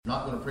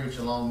to preach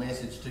a long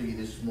message to you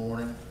this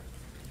morning.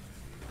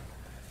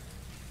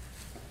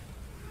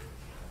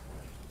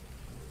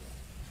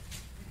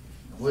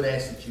 I would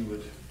ask that you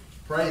would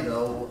pray,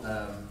 though.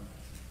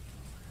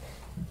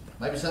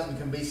 Maybe something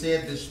can be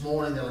said this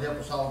morning that will help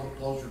us all get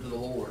closer to the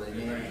Lord.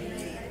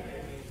 Amen.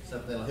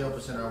 Something that will help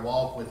us in our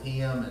walk with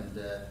Him, and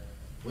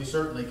we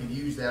certainly could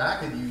use that. I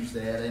could use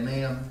that.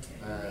 Amen.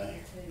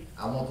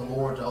 I want the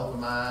Lord to open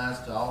my eyes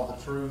to all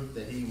the truth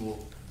that He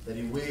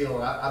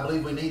will. I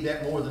believe we need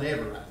that more than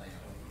ever right now.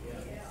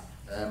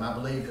 I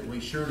believe that we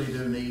surely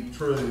do need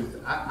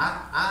truth.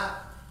 I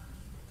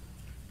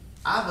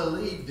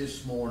believe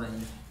this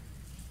morning,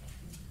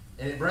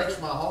 and it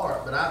breaks my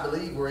heart, but I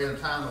believe we're in a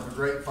time of a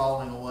great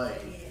falling away.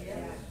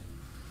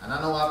 And I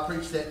know I've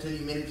preached that to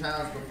you many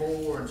times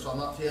before, and so I'm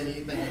not telling you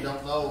anything you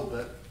don't know,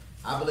 but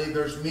I believe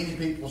there's many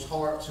people's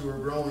hearts who are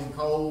growing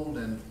cold,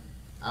 and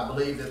I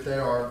believe that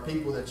there are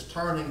people that's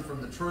turning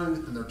from the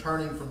truth, and they're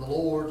turning from the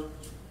Lord.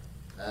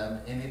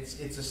 And it's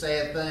a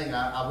sad thing.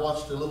 I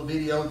watched a little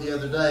video the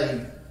other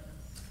day,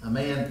 a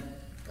man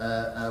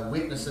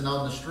witnessing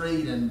on the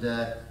street, and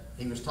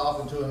he was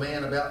talking to a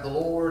man about the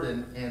Lord,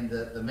 and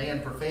the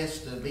man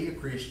professed to be a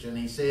Christian.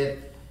 He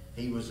said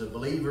he was a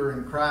believer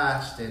in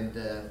Christ, and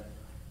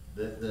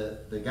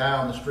the guy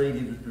on the street,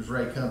 he was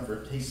very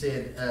comforted. He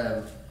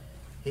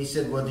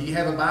said, well, do you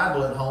have a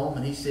Bible at home?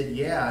 And he said,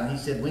 yeah. And he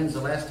said, when's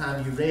the last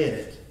time you read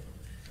it?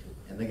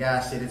 And the guy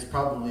said, it's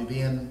probably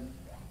been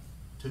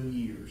 2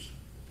 years.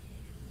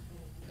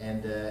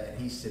 And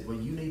he said, well,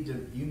 you need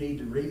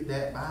to read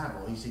that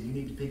Bible. He said, you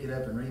need to pick it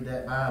up and read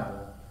that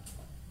Bible.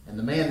 And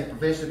the man that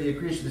professed to be a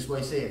Christian, this way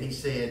he said. He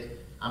said,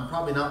 I'm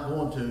probably not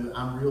going to.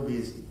 I'm real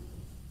busy.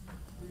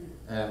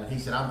 He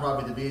said, I'm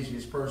probably the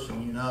busiest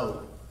person you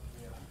know.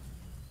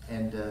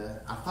 And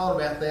I thought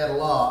about that a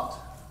lot.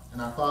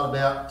 And I thought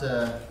about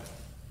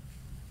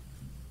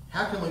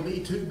how can we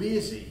be too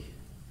busy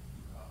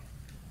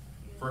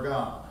for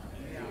God?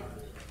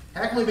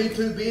 How can we be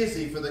too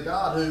busy for the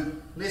God who,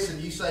 listen,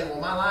 you say,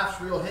 well, my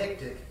life's real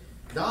hectic.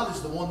 God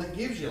is the one that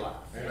gives you life.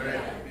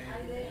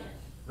 Amen.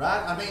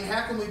 Right? I mean,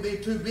 how can we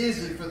be too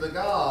busy for the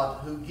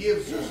God who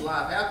gives us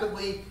life? How can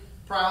we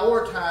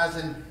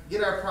prioritize and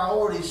get our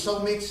priorities so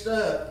mixed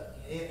up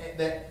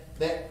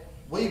that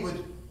we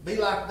would be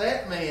like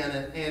that man?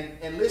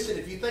 And listen,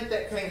 if you think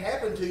that can't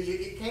happen to you,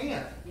 it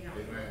can. Yeah.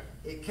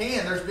 It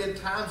can. There's been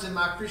times in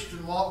my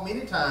Christian walk,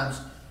 many times,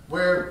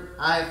 where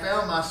I have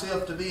found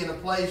myself to be in a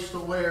place to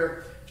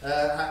where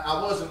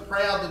I wasn't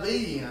proud to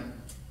be in.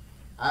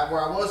 Where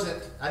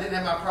I didn't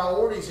have my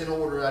priorities in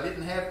order. I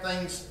didn't have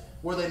things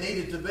where they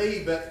needed to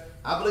be, but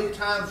I believe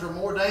times are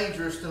more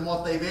dangerous than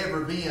what they've ever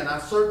been. I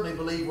certainly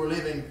believe we're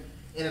living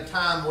in a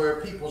time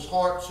where people's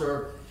hearts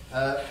are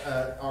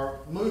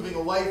moving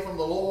away from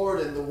the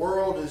Lord, and the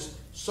world is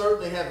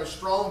certainly have a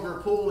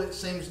stronger pull, it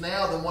seems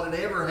now, than what it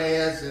ever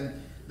has.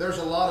 And there's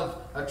a lot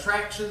of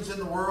attractions in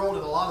the world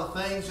and a lot of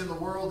things in the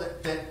world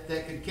that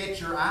could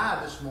catch your eye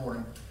this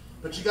morning.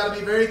 But you got to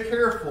be very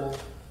careful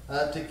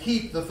to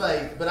keep the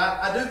faith. But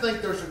I do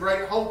think there's a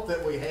great hope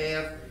that we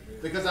have,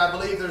 because I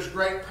believe there's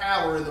great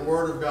power in the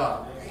Word of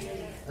God.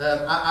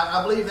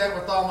 I believe that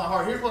with all my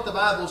heart. Here's what the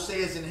Bible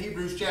says in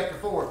Hebrews chapter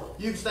 4.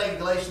 You can stay in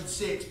Galatians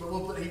 6, but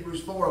we'll put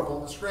Hebrews 4 up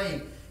on the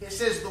screen. It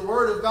says the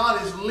Word of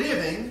God is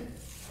living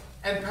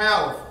and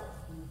powerful.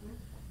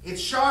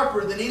 It's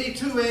sharper than any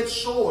two-edged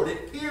sword.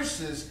 It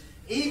pierces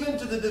even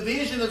to the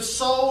division of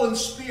soul and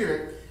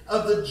spirit,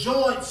 of the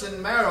joints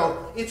and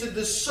marrow. It's a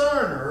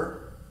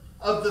discerner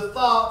of the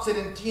thoughts and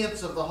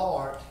intents of the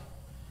heart.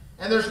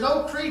 And there's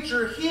no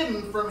creature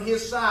hidden from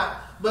His sight,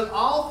 but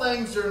all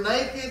things are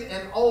naked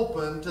and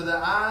open to the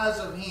eyes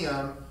of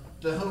Him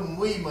to whom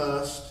we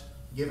must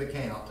give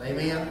account.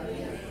 Amen?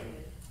 Amen.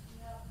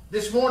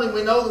 This morning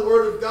we know the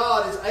Word of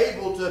God is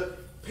able to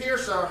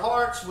pierce our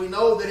hearts. We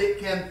know that it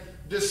can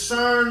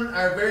discern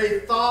our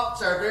very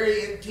thoughts, our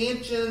very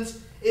intentions.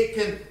 It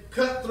can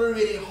cut through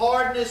any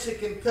hardness. It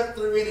can cut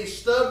through any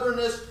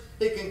stubbornness.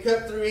 It can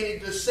cut through any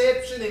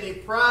deception, any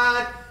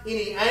pride,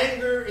 any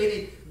anger,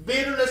 any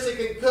bitterness. It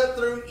can cut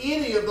through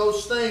any of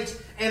those things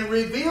and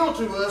reveal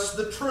to us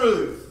the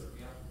truth.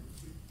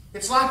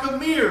 It's like a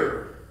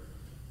mirror.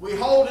 We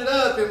hold it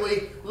up and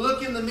we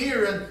look in the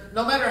mirror, and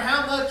no matter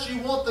how much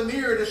you want the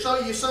mirror to show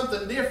you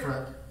something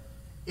different,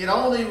 it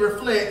only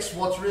reflects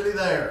what's really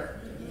there.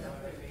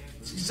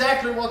 It's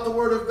exactly what the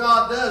Word of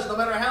God does. No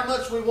matter how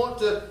much we want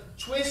to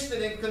twist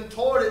it and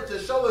contort it to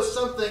show us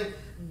something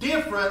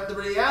different, the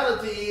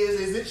reality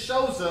is it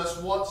shows us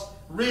what's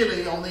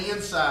really on the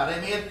inside.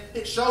 Amen?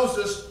 It shows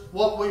us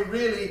what we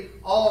really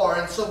are.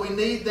 And so we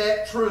need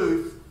that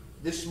truth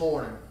this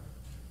morning.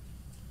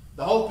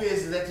 The hope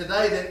is that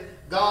today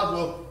that God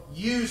will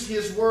use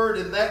His Word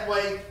in that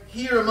way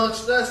here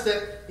amongst us,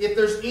 that if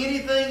there's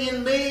anything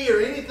in me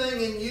or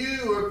anything in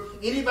you or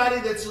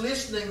anybody that's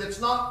listening that's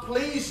not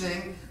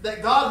pleasing,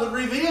 that God would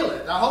reveal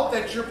it. I hope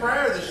that's your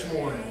prayer this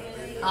morning.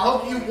 I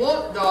hope you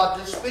want God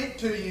to speak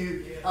to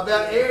you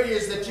about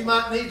areas that you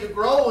might need to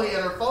grow in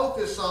or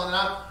focus on. And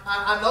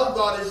I know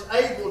God is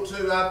able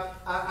to.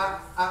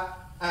 I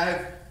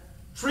have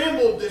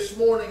trembled this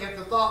morning at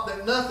the thought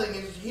that nothing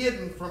is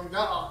hidden from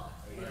God.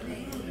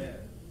 Amen.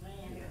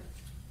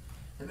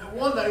 And that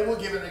one day we'll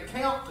give an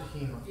account to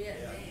Him. Yes.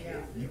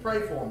 You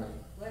pray for me.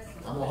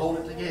 I'm going to hold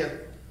it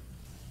together.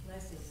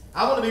 Bless us.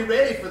 I want to be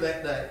ready for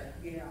that day.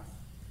 Yeah.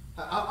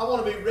 I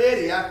want to be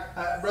ready.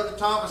 Brother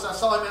Thomas, I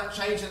saw him out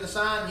changing the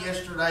sign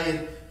yesterday,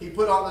 and he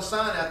put on the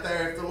sign out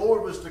there, if the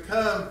Lord was to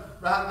come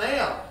right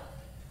now,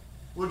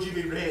 would you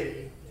be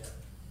ready?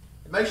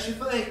 It makes you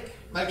think,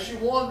 makes you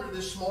wonder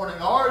this morning,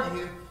 are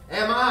you?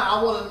 Am I?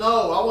 I want to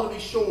know. I want to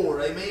be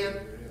sure. Amen?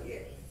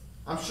 Yes.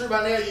 I'm sure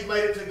by now you've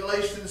made it to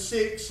Galatians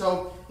 6,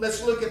 so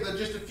let's look at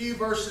just a few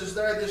verses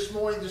there this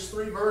morning, just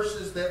 3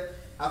 verses that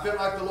I felt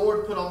like the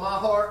Lord put on my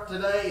heart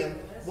today, and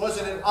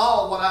wasn't at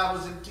all what I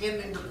was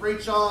intending to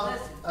preach on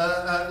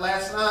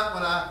last night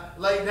when I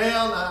lay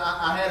down.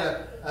 I had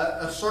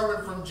a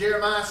sermon from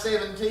Jeremiah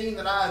 17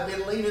 that I had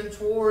been leaning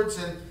towards,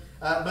 and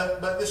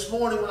but this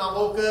morning when I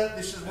woke up,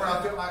 this is where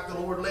I felt like the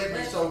Lord led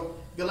me. So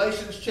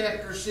Galatians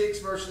chapter 6,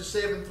 verses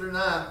 7 through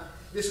 9,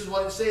 this is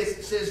what it says.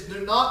 It says,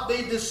 "Do not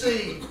be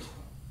deceived.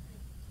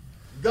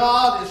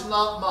 God is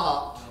not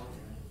mocked.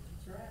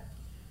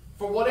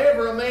 For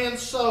whatever a man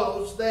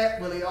sows, that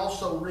will he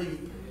also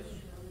reap.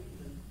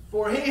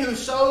 For he who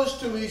sows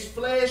to his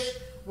flesh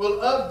will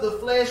of the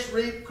flesh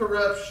reap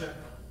corruption.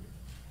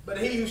 But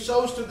he who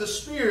sows to the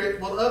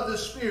Spirit will of the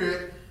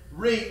Spirit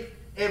reap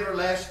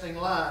everlasting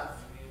life.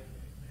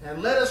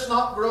 And let us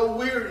not grow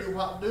weary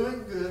while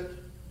doing good.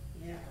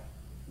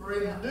 For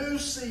in due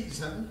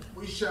season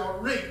we shall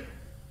reap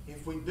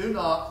if we do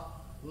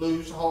not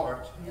lose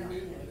heart."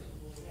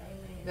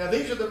 Now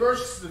these are the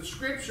verses of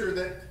Scripture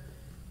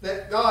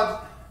that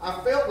God,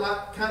 I felt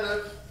like, kind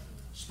of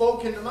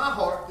spoke into my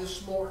heart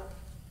this morning.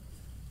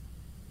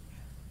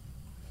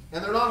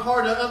 And they're not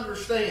hard to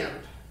understand.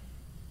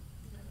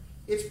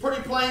 It's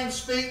pretty plain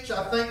speech,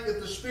 I think,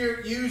 that the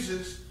Spirit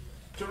uses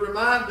to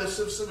remind us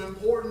of some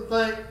important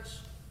things.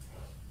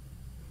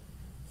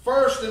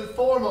 First and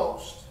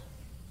foremost,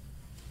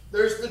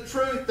 there's the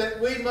truth that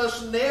we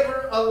must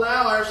never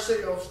allow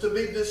ourselves to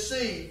be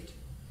deceived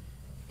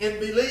in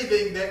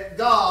believing that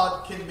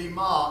God can be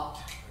mocked.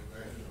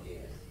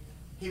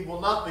 He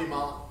will not be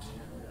mocked.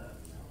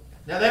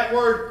 Now that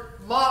word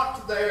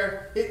mocked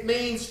there, it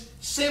means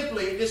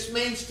simply, it just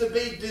means to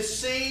be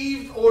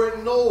deceived or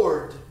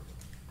ignored.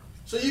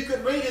 So you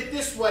could read it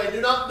this way: do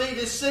not be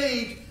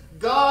deceived.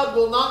 God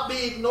will not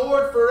be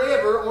ignored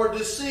forever or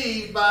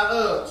deceived by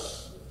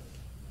us.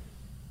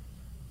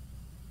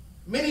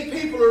 Many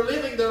people are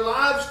living their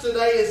lives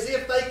today as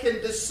if they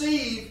can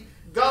deceive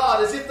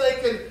God, as if they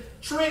can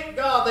trick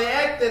God.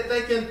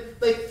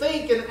 They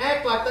think and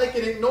act like they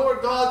can ignore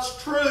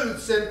God's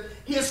truths and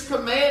His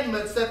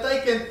commandments, that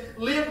they can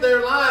live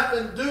their life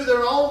and do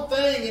their own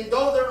thing and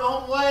go their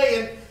own way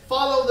and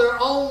follow their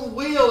own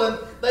will, and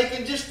they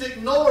can just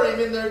ignore Him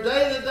in their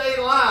day-to-day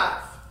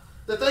life.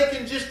 That they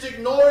can just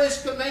ignore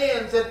His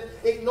commands and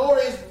ignore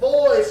His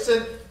voice,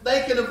 and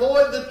they can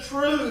avoid the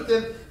truth,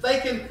 and they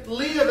can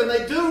live, and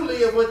they do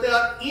live,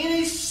 without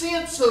any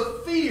sense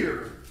of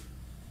fear.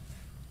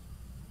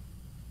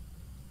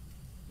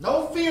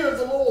 No fear of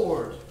the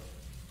Lord.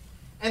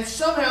 And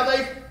somehow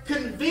they've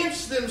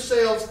convinced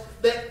themselves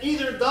that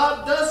either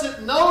God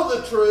doesn't know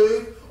the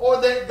truth or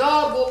that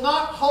God will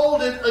not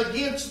hold it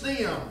against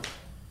them.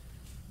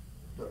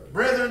 But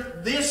brethren,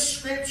 this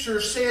Scripture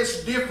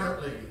says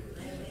differently.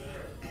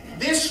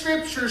 This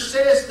Scripture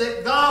says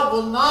that God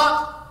will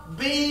not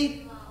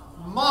be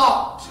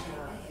mocked.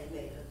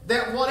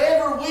 That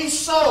whatever we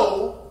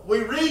sow, we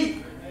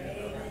reap.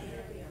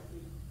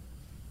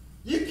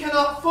 You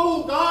cannot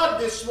fool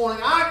God this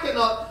morning. I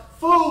cannot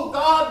fool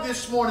God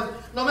this morning.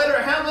 No matter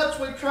how much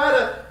we try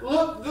to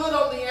look good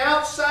on the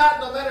outside,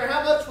 no matter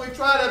how much we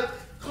try to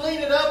clean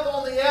it up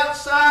on the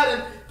outside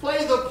and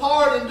play the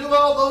part and do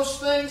all those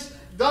things,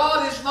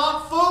 God is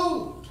not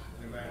fooled.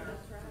 Amen.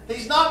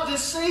 He's not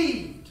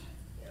deceived.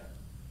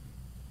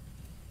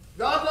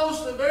 God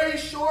knows the very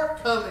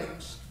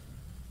shortcomings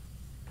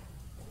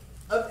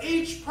of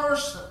each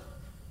person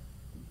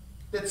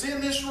that's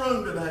in this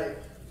room today.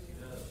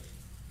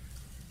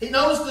 He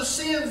knows the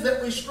sins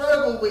that we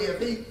struggle with.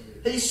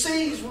 He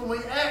sees when we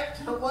act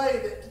in a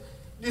way that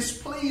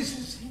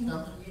displeases Him.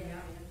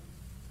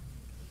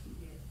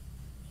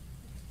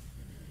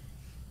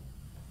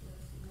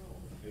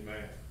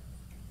 Amen.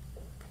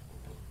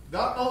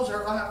 God knows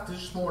our life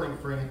this morning,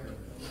 friend.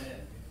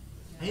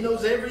 He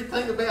knows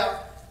everything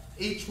about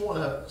each one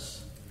of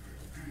us.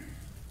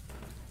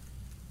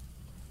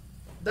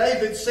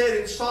 David said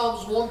in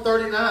Psalms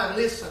 139,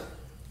 listen,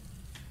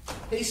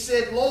 he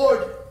said,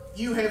 "Lord,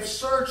 you have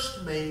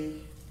searched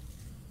me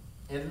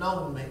and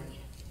known me.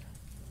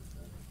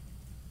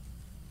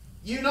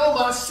 You know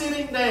my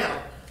sitting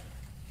down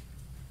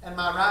and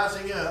my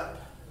rising up.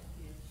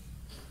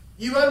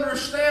 You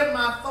understand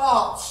my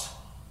thoughts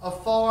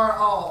afar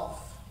off."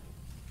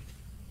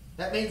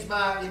 That means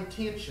my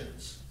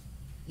intentions.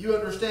 You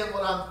understand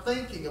what I'm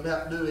thinking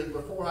about doing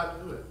before I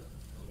do it.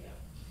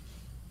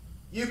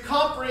 You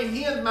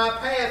comprehend my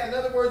path. In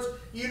other words,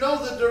 you know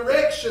the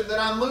direction that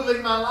I'm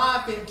moving my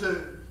life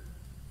into.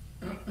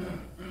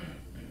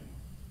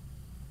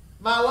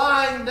 my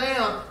lying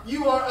down.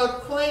 You are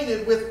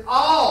acquainted with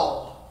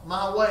all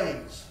my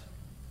ways.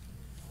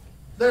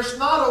 There's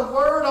not a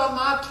word on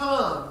my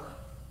tongue.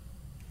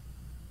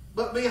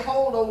 But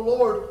behold, O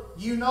Lord,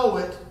 you know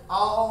it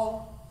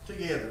all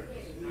together.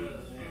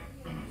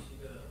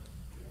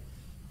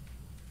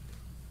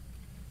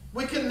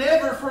 We can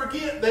never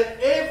forget that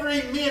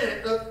every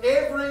minute of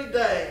every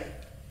day,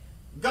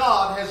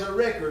 God has a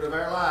record of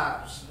our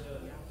lives.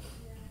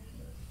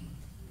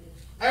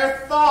 Our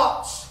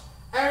thoughts,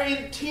 our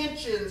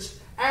intentions,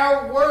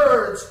 our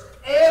words,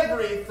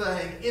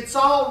 everything, it's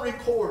all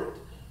recorded.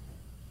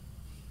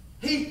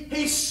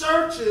 He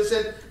searches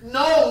and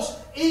knows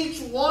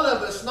each one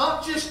of us,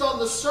 not just on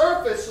the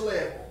surface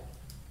level.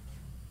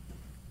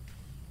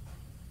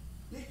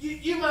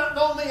 You might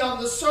know me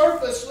on the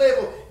surface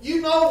level.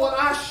 You know what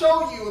I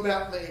show you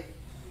about me.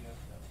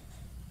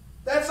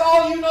 That's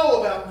all you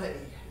know about me,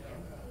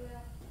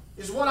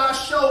 is what I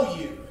show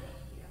you.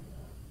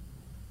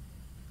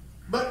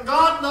 But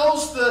God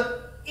knows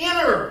the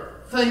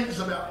inner things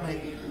about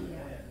me.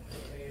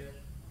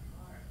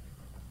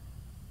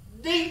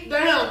 Deep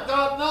down,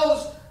 God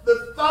knows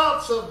the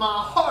thoughts of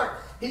my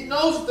heart. He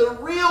knows the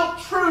real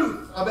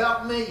truth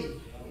about me.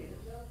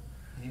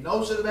 He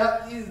knows it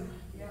about you.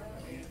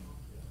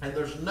 And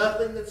there's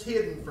nothing that's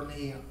hidden from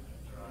Him.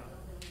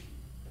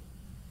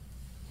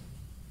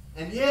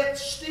 And yet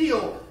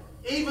still,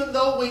 even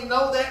though we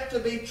know that to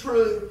be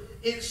true,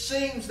 it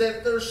seems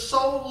that there's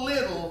so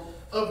little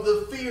of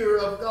the fear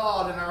of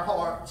God in our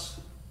hearts.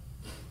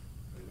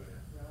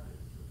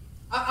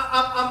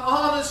 I'm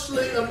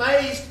honestly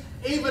amazed,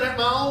 even at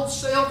my own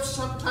self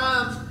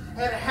sometimes,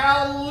 at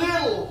how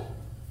little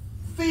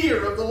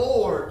fear of the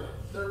Lord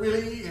there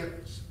really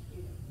is.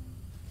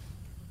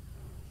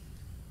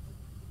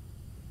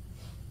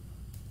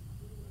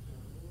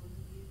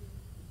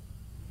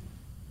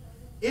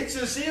 It's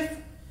as if,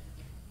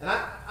 and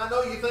I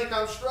know you think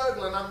I'm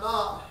struggling, I'm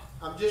not.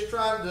 I'm just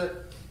trying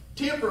to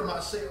temper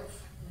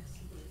myself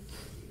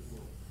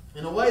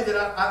in a way that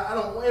I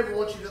don't ever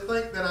want you to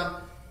think that I'm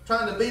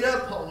trying to beat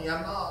up on you.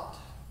 I'm not.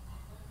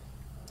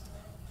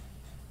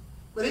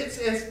 But it's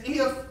as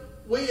if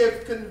we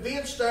have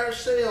convinced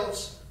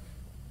ourselves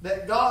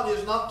that God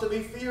is not to be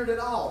feared at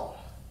all.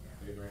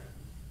 Amen.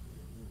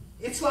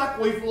 It's like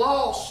we've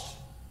lost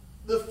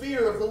the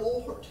fear of the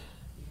Lord.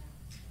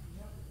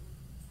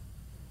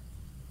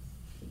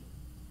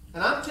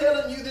 And I'm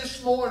telling you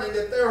this morning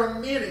that there are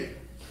many,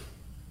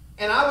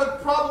 and I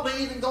would probably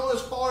even go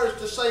as far as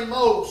to say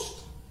most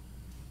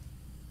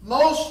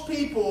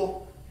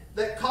people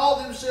that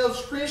call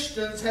themselves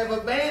Christians have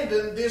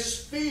abandoned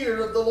this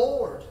fear of the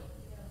Lord.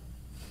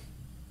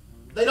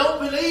 They don't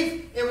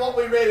believe in what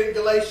we read in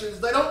Galatians.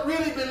 They don't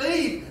really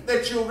believe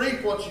that you'll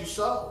reap what you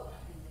sow.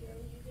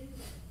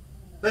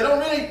 They don't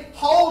really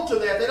hold to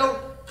that. They don't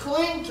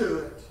cling to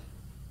it.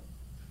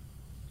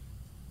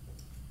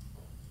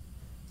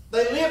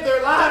 They live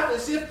their life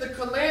as if the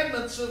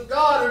commandments of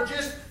God are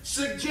just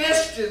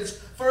suggestions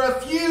for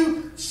a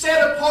few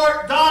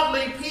set-apart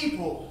godly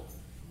people.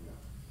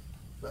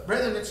 But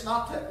brethren, it's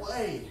not that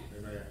way.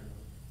 Amen.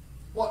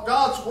 What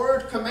God's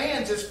Word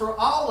commands is for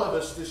all of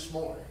us this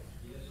morning.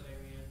 Yes,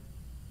 amen.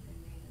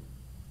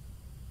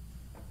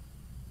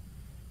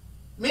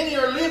 Many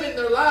are living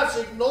their lives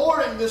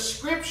ignoring the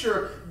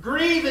Scripture,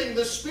 grieving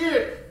the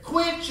Spirit,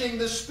 quenching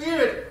the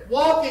Spirit,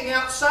 walking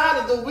outside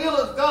of the will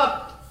of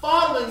God,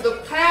 following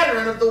the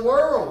pattern of the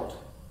world.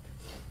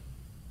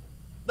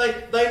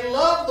 They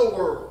love the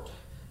world.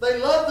 They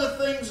love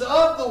the things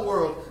of the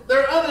world.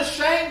 They're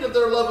unashamed of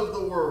their love of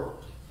the world.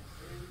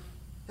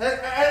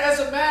 As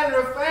a matter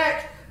of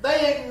fact,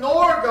 they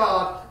ignore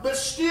God, but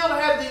still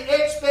have the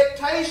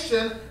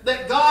expectation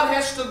that God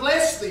has to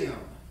bless them.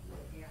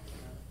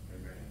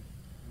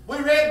 We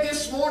read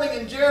this morning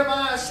in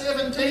Jeremiah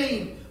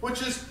 17,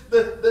 which is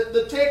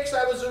the text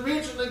I was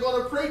originally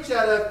going to preach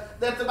out of,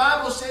 that the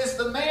Bible says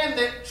the man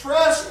that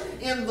trusts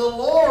in the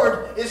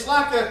Lord is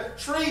like a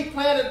tree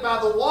planted by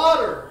the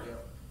water.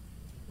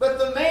 But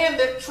the man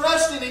that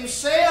trusts in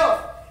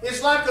himself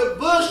is like a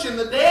bush in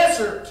the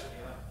desert.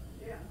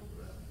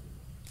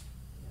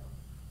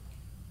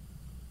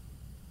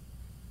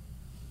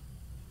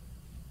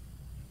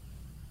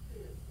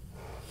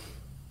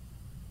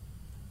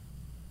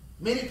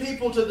 Many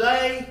people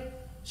today,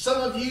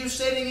 some of you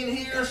sitting in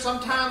here,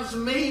 sometimes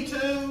me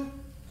too,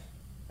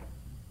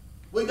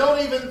 we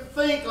don't even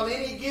think on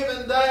any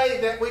given day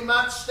that we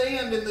might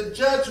stand in the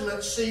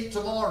judgment seat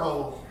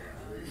tomorrow.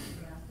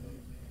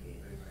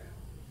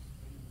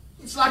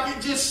 It's like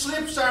it just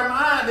slips our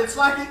mind. It's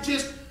like it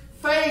just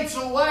fades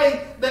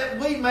away that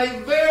we may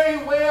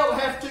very well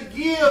have to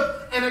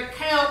give an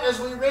account, as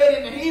we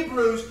read in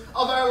Hebrews,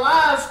 of our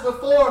lives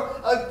before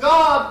a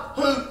God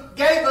who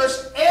gave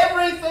us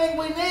everything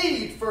we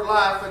need for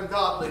life and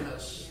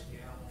godliness.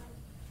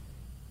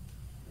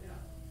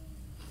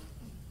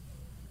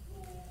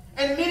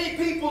 And many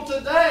people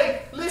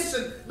today,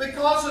 listen,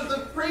 because of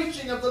the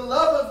preaching of the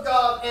love of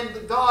God,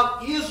 and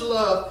God is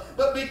love,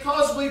 but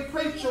because we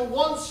preach a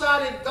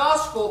one-sided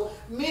gospel,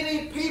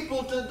 many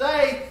people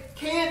today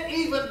can't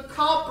even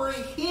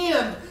comprehend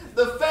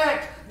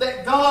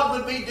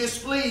would be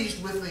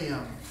displeased with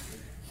them.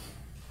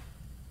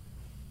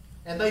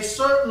 And they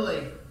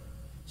certainly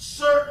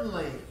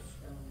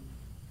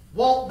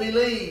won't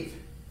believe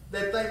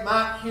that they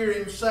might hear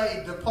him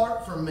say,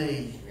 "Depart from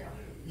me,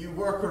 you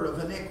worker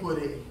of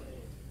iniquity."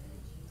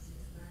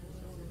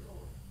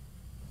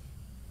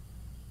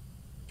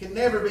 Can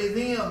never be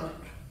them.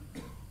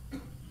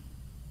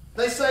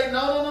 They say,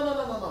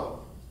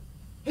 no.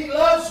 He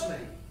loves me.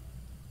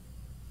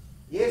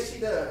 Yes, he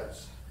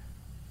does.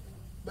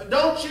 But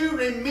don't you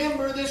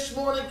remember this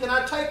morning, can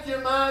I take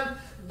your mind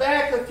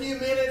back a few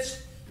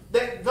minutes,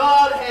 that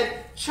God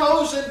had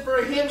chosen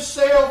for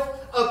himself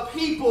a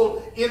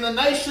people in the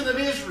nation of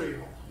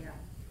Israel.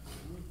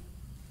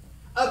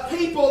 A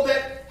people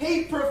that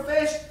he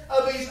professed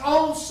of his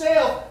own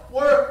self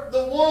were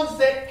the ones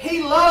that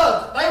he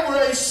loved. They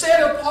were a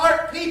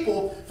set-apart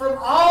people from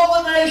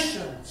all the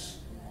nations.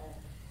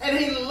 And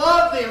he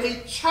loved them.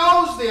 He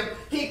chose them.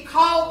 He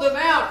called them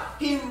out.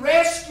 He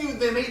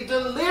rescued them. He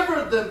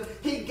delivered them.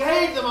 He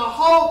gave them a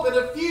hope and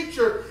a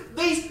future.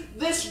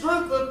 This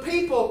group of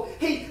people,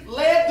 he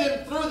led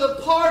them through the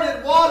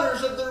parted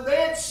waters of the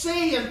Red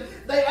Sea, and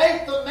they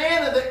ate the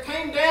manna that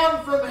came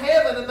down from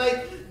heaven, and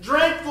they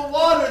drank the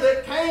water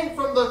that came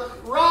from the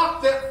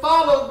rock that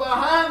followed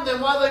behind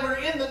them while they were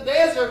in the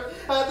desert.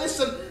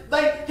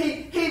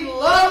 He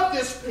loved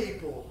this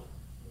people.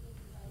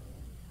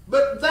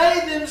 But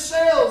they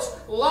themselves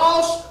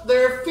lost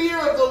their fear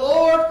of the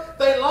Lord.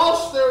 They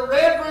lost their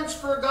reverence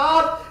for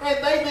God.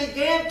 And they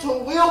began to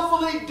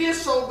willfully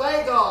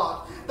disobey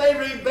God. They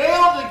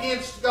rebelled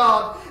against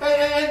God.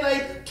 And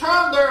they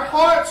turned their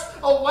hearts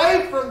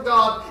away from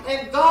God.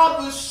 And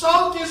God was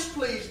so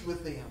displeased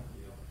with them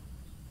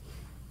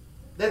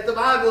that the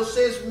Bible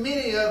says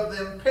many of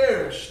them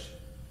perished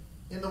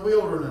in the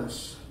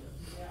wilderness.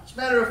 As a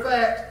matter of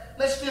fact,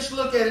 let's just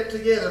look at it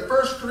together.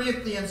 1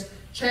 Corinthians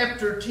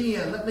chapter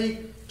 10. Let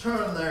me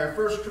turn there.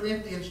 1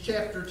 Corinthians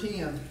chapter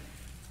 10,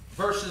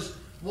 verses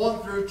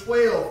 1 through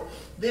 12.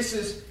 This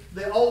is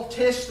the Old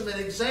Testament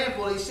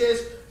example. He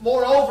says,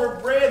 "Moreover,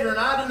 brethren,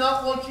 I do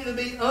not want you to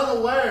be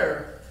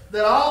unaware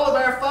that all of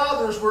our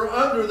fathers were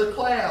under the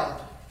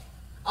cloud.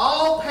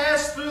 All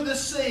passed through the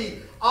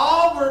sea.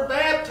 All were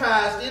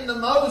baptized into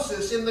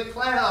Moses in the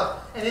cloud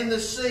and in the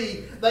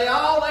sea. They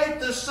all ate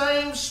the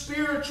same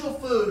spiritual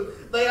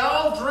food. They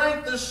all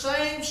drank the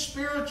same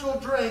spiritual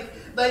drink.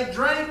 They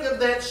drank of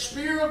that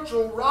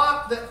spiritual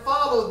rock that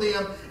followed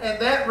them, and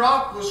that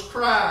rock was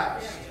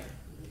Christ.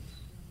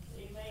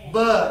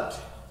 But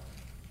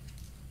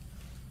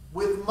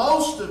with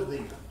most of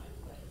them,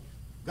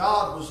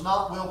 God was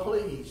not well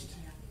pleased.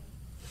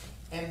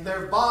 And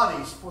their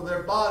bodies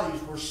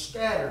were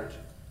scattered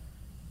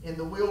in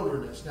the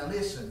wilderness." Now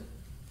listen.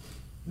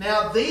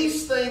 "Now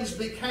these things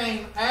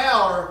became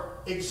our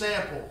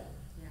example."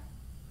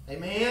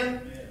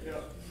 Amen?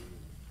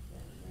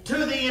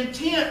 "To the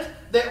intent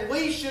that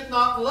we should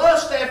not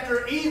lust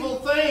after evil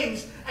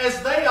things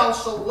as they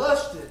also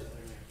lusted.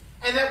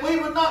 And that we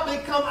would not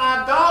become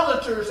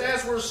idolaters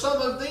as were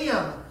some of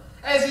them.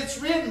 As it's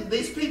written,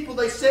 these people,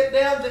 they sat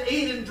down to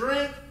eat and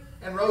drink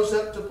and rose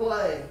up to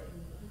play.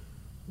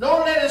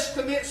 Nor let us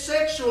commit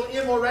sexual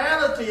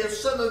immorality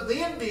as some of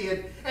them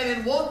did. And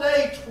in one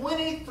day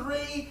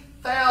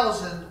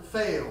 23,000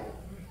 fell.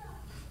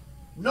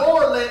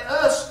 Nor let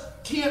us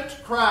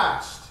tempt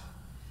Christ,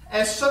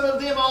 as some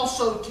of them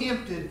also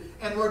tempted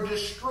and were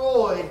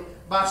destroyed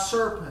by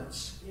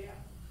serpents.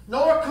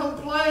 Nor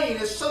complain,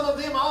 as some of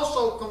them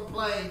also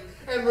complained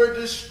and were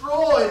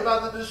destroyed by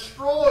the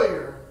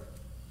destroyer.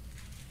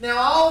 Now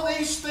all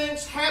these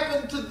things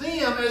happened to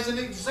them as an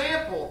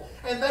example,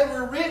 and they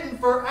were written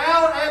for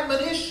our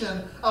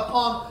admonition,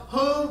 upon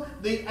whom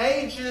the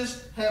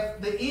ends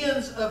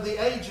of the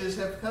ages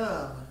have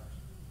come.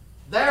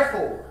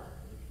 Therefore,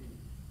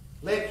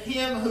 let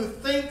him who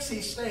thinks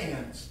he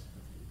stands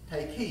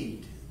take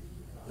heed,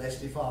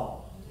 lest he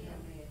fall."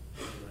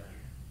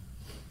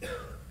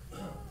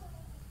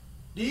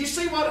 Do you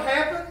see what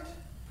happened?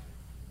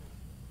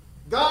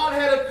 God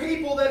had a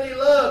people that he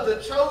loved,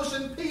 a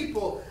chosen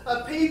people,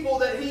 a people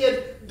that he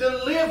had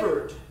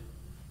delivered.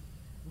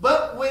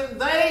 But when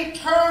they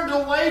turned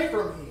away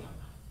from him,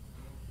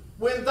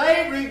 when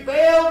they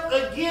rebelled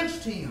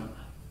against him,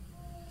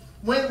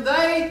 when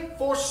they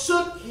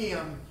forsook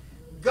him,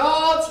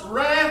 God's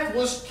wrath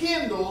was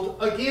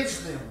kindled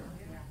against them.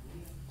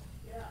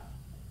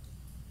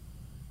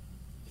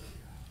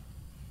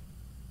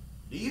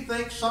 Do you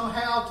think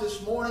somehow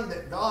this morning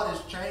that God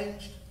has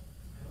changed?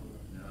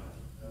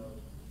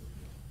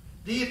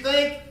 Do you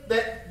think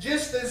that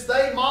just as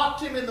they mocked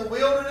him in the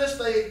wilderness,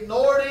 they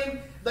ignored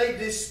him, they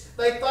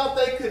They thought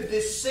they could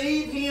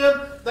deceive him.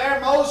 There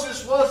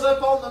Moses was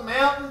up on the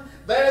mountain.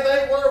 There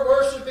they were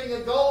worshiping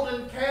a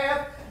golden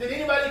calf. Did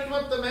anybody come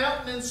up the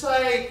mountain and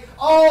say,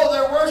 oh,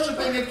 they're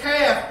worshiping a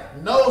calf?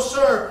 No,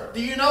 sir.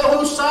 Do you know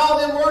who saw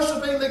them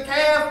worshiping the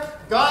calf?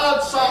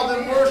 God saw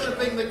them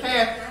worshiping the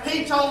calf.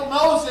 He told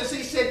Moses,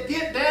 he said,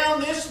 get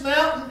down this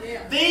mountain.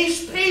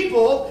 These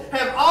people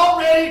have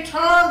already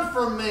turned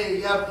from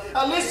me.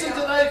 Listen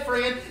today,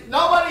 friend.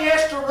 Nobody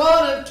has to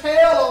run and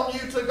tell on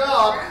you to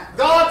God.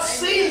 God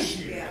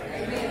sees you.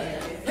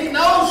 He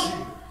knows you.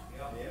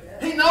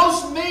 He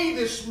knows me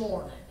this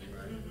morning.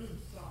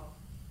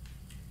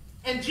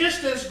 And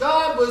just as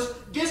God was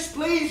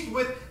displeased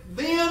with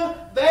them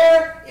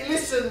there,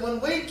 listen, when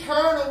we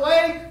turn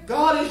away,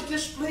 God is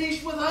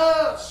displeased with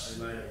us.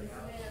 Amen.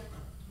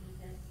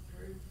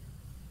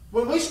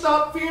 When we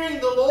stop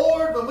fearing the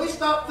Lord, when we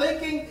stop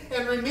thinking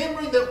and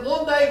remembering that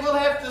one day we'll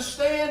have to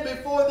stand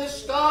before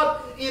this God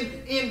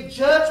in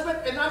judgment,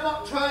 and I'm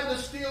not trying to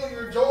steal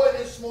your joy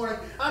this morning.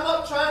 I'm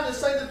not trying to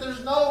say that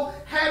there's no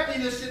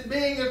happiness in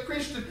being a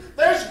Christian.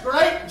 There's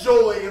great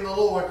joy in the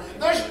Lord.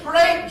 There's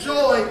great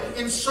joy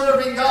in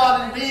serving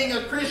God and being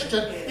a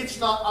Christian. It's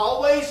not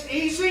always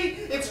easy.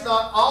 It's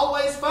not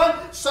always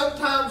fun.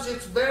 Sometimes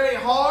it's very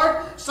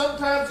hard.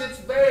 Sometimes it's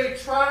very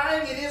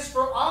trying. It is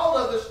for all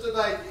of us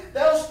today.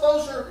 Those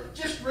are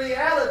just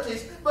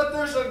realities. But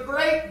there's a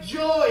great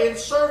joy in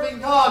serving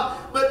God.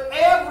 But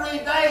every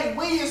day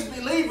we as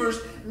believers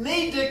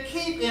need to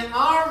keep in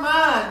our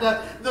mind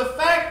the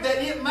fact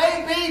that it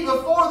may be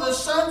before the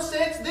sun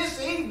sets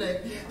this evening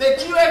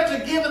that you have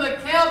to give an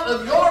account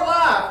of your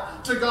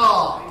life to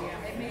God.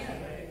 Amen.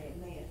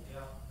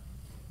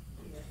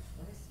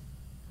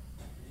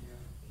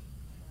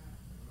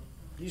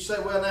 You say,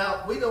 well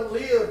now, we don't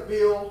live,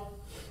 Bill,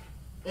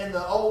 in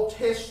the Old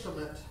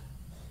Testament.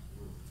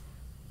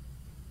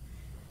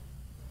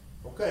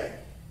 Okay.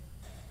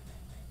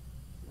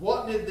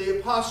 What did the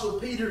Apostle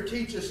Peter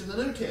teach us in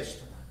the New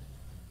Testament?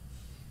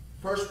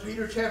 1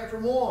 Peter chapter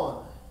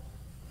 1.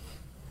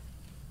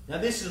 Now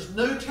this is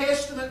New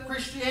Testament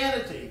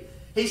Christianity.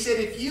 He said,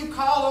 if you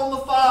call on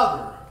the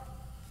Father,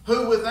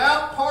 who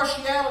without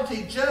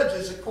partiality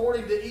judges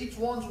according to each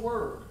one's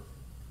word.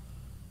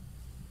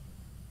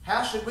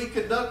 How should we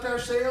conduct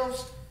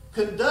ourselves?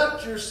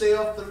 Conduct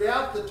yourself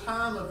throughout the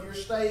time of your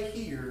stay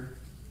here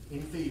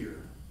in fear.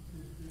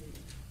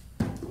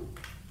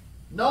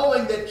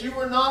 Knowing that you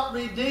were not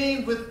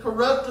redeemed with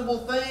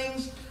corruptible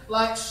things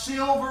like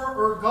silver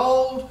or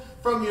gold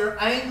from your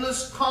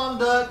aimless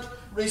conduct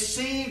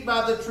received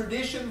by the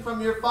tradition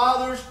from your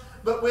fathers,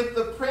 but with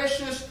the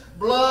precious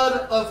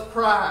blood of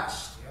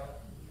Christ,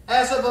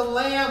 as of a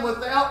lamb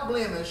without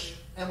blemish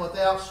and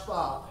without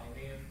spot.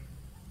 Amen.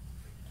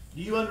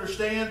 Do you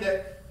understand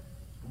that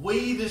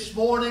we this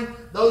morning,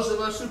 those of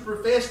us who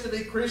profess to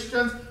be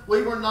Christians,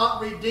 we were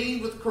not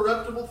redeemed with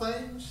corruptible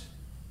things?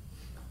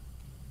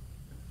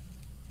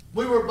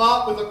 We were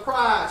bought with a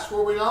price,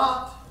 were we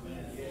not?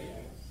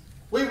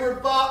 We were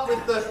bought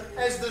with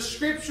as the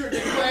Scripture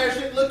declares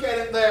it, look at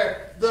it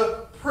there,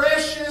 the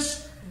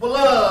precious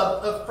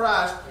blood of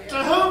Christ.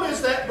 To whom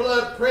is that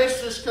blood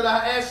precious, could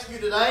I ask you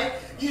today?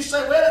 You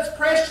say, well, it's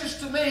precious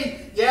to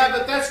me. Yeah,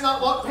 but that's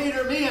not what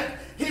Peter meant.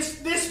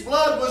 This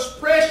blood was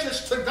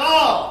precious to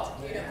God.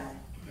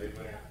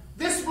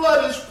 This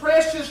blood is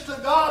precious to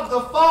God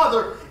the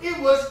Father. It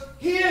was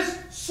His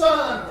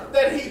Son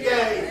that He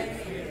gave.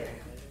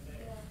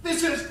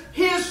 This is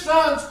His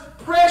Son's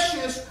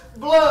precious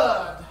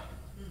blood.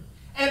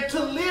 And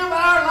to live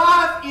our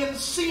life in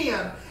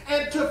sin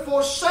and to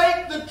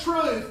forsake the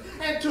truth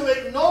and to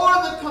ignore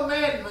the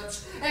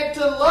commandments and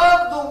to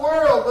love the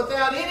world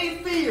without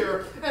any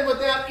fear and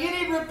without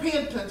any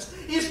repentance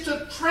is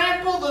to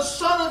trample the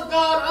Son of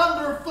God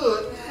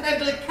underfoot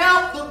and to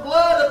count the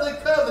blood of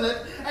the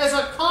covenant as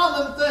a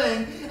common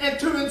thing and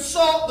to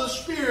insult the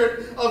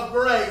Spirit of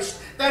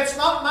grace. That's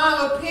not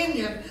my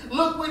opinion.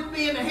 Look with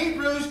me in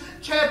Hebrews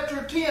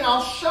chapter 10.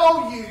 I'll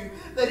show you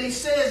that he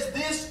says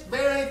this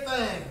very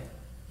thing.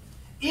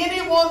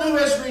 Anyone who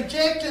has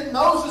rejected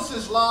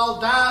Moses'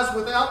 law dies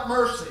without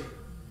mercy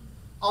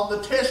on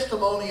the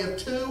testimony of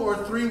 2 or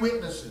 3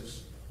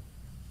 witnesses.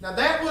 Now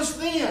that was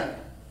then.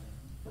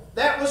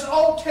 That was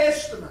Old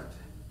Testament.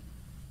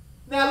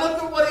 Now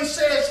look at what he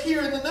says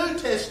here in the New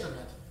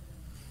Testament.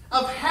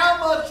 Of how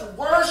much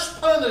worse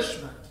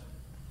punishment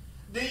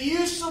do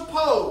you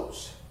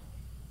suppose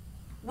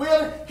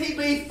will he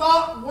be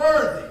thought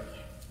worthy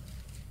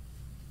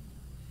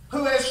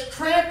who has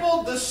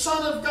trampled the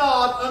Son of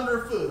God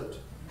underfoot,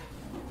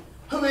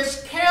 who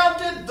has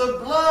counted the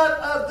blood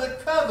of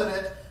the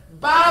covenant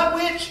by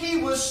which he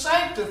was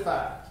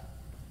sanctified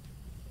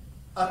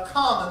a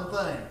common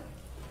thing,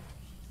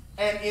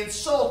 and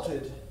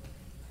insulted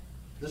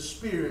the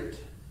Spirit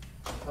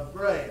of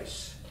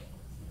grace?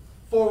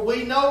 For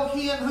we know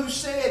him who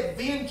said,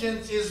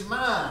 vengeance is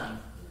mine,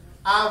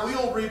 I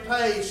will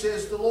repay,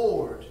 says the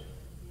Lord.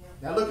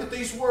 Now look at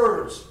these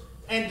words.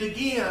 And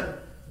again,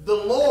 the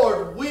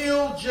Lord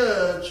will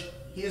judge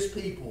his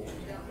people.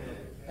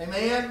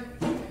 Amen?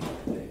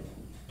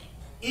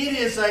 It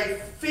is a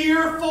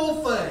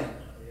fearful thing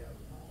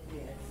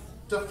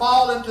to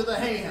fall into the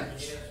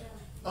hands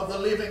of the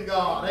living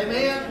God.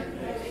 Amen?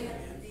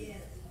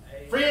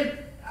 Friend,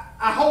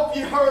 I hope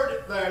you heard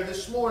it there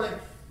this morning.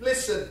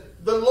 Listen,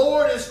 the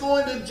Lord is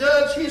going to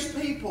judge His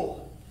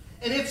people.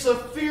 And it's a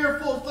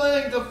fearful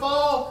thing to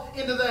fall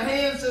into the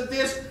hands of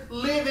this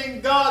living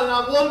God. And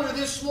I wonder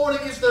this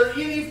morning, is there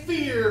any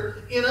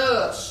fear in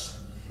us?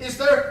 Is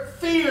there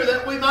fear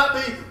that we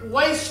might be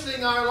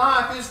wasting our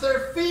life? Is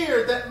there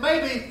fear that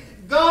maybe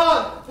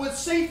God would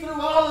see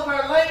through all of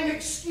our lame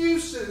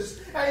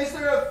excuses? Is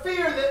there a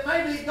fear that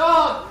maybe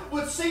God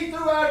would see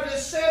through our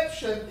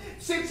deception,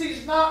 since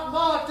He's not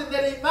mocked, and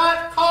that He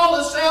might call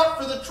us out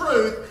for the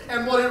truth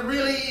and what it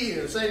really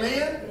is?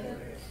 Amen?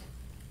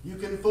 You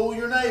can fool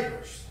your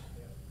neighbors.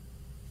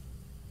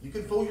 You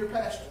can fool your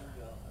pastor.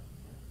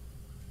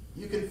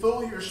 You can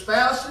fool your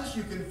spouses.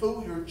 You can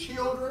fool your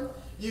children.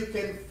 You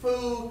can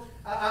fool,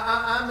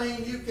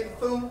 you can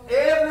fool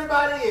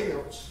everybody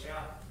else.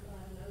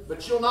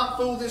 But you'll not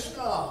fool this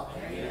God.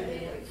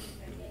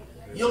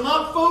 You'll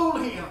not fool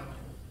Him.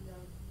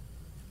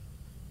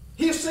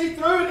 He'll see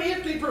through an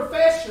empty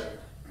profession.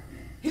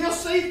 He'll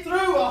see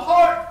through a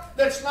heart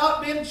that's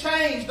not been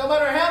changed, no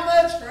matter how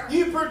much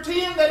you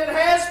pretend that it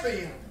has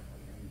been.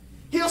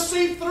 He'll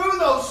see through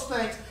those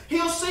things.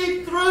 He'll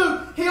see through.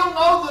 He'll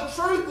know the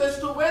truth as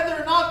to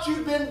whether or not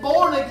you've been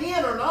born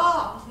again or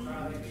not.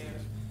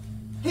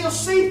 He'll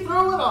see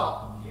through it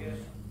all.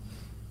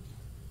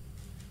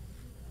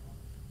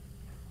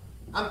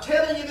 I'm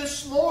telling you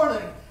this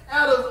morning,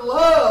 out of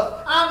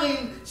love, I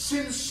mean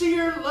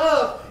sincere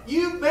love,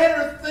 you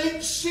better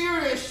think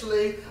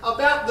seriously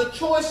about the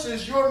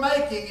choices you're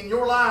making in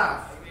your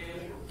life.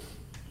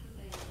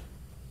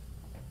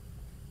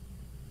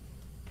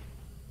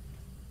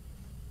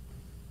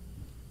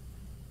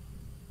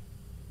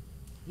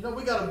 You know,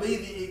 we got to be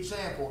the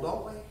example,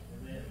 don't we?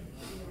 Amen.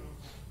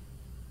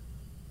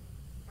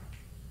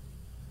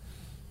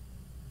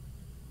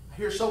 I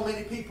hear so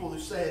many people who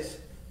says,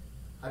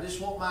 I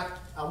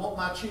want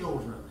my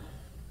children.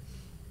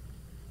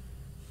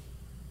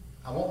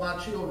 I want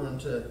my children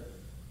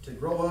to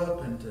grow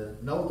up and to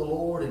know the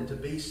Lord and to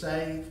be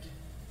saved.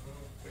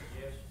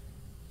 Yes.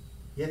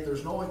 Yet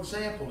there's no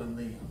example in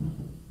them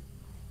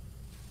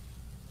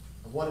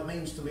of what it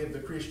means to live the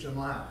Christian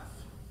life.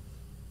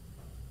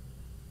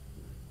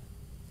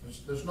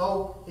 There's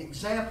no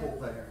example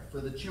there for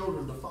the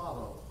children to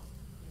follow.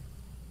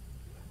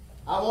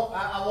 I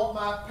want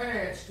my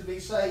parents to be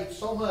saved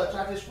so much.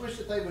 I just wish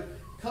that they would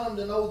come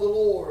to know the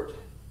Lord.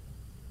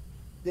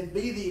 Then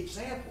be the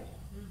example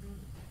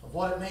of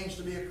what it means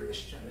to be a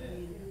Christian.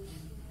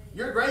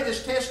 Your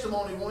greatest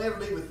testimony won't ever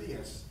be with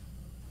this.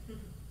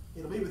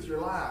 It'll be with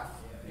your life.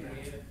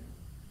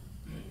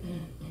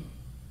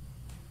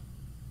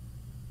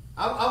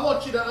 I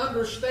want you to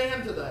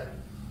understand today.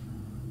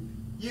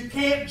 You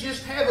can't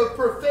just have a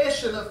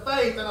profession of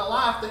faith and a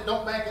life that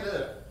don't back it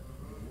up.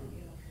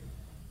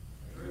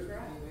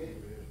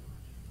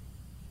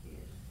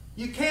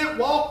 You can't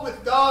walk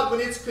with God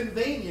when it's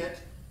convenient.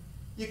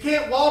 You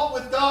can't walk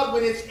with God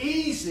when it's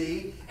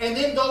easy and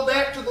then go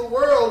back to the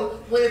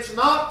world when it's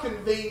not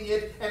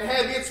convenient and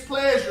have its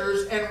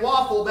pleasures and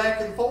waffle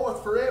back and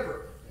forth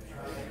forever.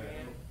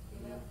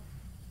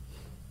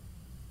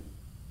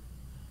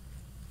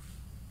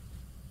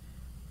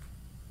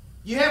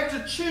 You have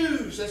to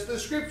choose, as the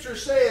Scripture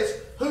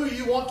says, who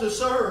you want to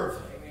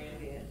serve.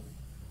 Amen.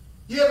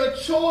 You have a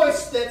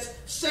choice that's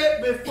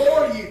set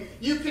before you.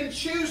 You can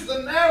choose the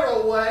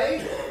narrow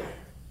way.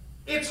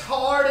 It's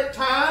hard at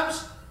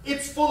times.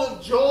 It's full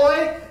of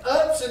joy,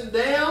 ups and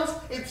downs.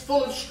 It's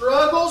full of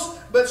struggles,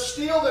 but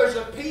still there's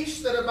a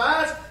peace that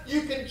abides.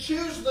 You can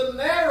choose the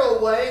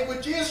narrow way,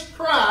 which is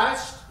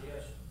Christ,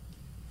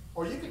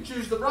 or you can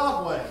choose the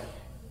broad way,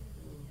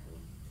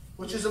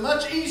 which is a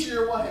much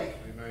easier way.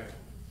 Amen.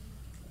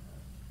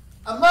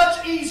 A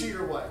much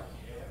easier way.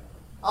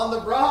 On the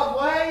broad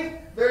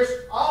way, there's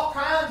all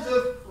kinds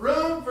of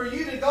room for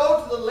you to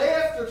go to the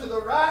left or to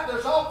the right.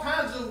 There's all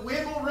kinds of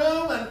wiggle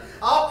room and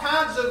all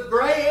kinds of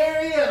gray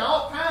area and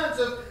all kinds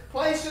of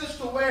places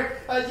to where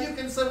you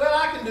can say, well,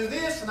 I can do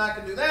this and I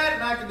can do that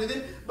and I can do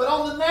this. But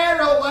on the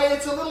narrow way,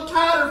 it's a little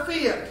tighter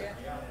fit.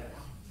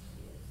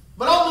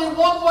 But only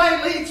one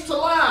way leads to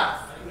life.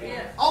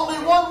 Yes.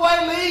 Only one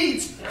way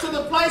leads to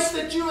the place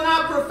that you and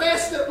I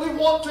profess that we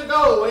want to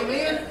go.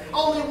 Amen?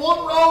 Only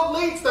one road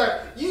leads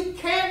there. You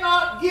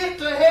cannot get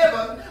to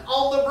heaven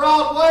on the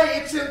broad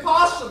way. It's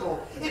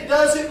impossible. It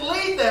doesn't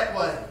lead that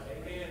way.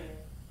 Amen.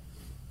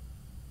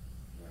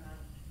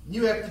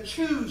 You have to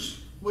choose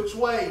which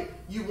way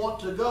you want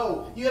to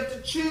go. You have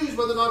to choose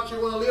whether or not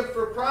you want to live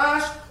for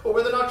Christ or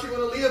whether or not you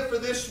want to live for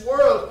this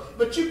world.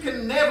 But you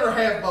can never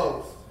have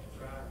both.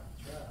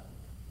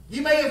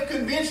 You may have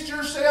convinced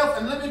yourself,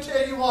 and let me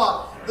tell you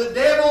what, the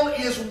devil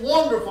is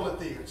wonderful at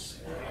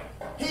this.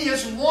 He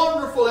is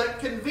wonderful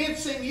at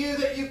convincing you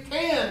that you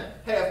can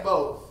have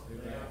both.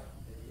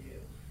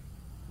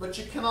 But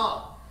you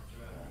cannot.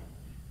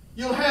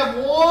 You'll have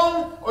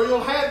one or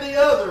you'll have the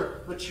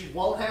other, but you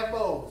won't have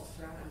both.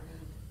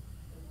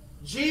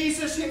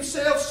 Jesus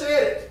himself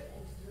said it.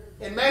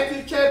 In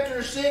Matthew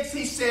chapter 6,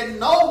 he said,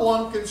 no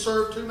one can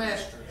serve two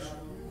masters.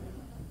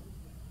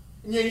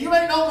 And you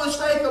make no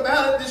mistake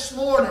about it this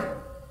morning.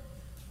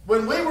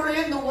 When we were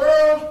in the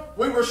world,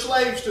 we were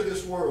slaves to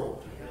this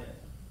world.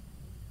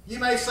 You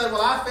may say,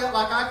 well, I felt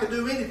like I could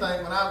do anything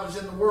when I was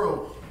in the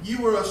world.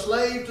 You were a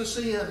slave to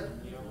sin.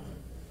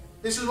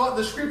 This is what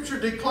the Scripture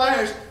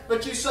declares.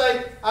 But you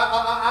say,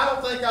 I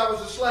don't think I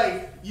was a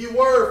slave. You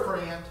were,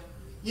 friend.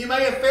 You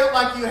may have felt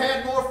like you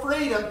had more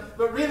freedom,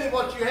 but really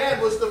what you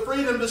had was the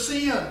freedom to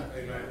sin.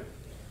 Amen.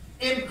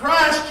 In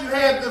Christ you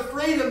have the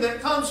freedom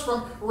that comes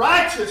from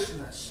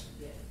righteousness.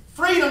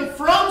 Freedom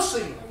from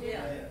sin.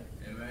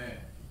 Amen.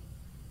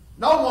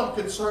 No one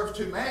can serve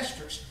two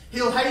masters.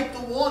 He'll hate the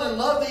one and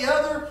love the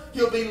other.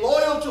 He'll be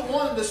loyal to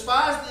one and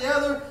despise the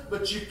other.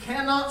 But you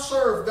cannot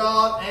serve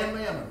God and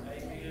mammon.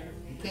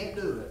 You can't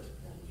do it.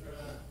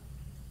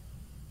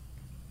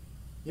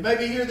 You may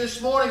be here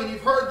this morning and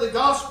you've heard the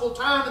gospel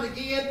time and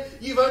again.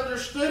 You've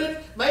understood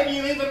it. Maybe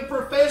you even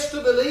profess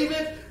to believe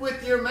it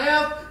with your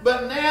mouth.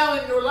 But now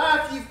in your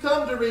life you've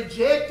come to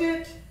reject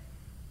it.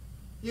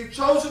 You've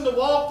chosen to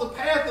walk the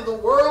path of the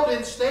world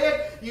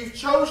instead. You've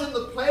chosen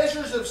the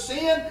pleasures of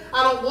sin.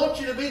 I don't want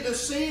you to be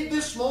deceived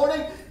this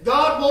morning.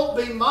 God won't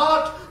be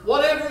mocked.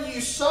 Whatever you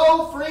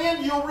sow,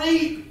 friend, you'll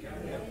reap.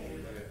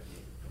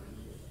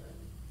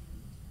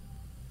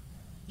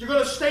 You're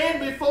going to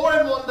stand before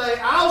Him one day.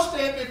 I'll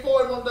stand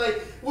before Him one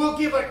day. We'll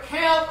give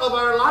account of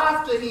our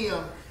life to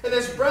Him. And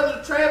as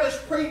Brother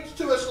Travis preached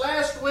to us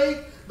last week,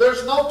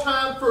 there's no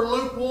time for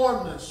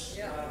lukewarmness.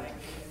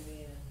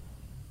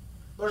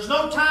 There's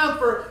no time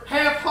for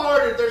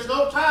half-hearted. There's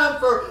no time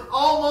for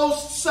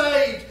almost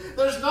saved.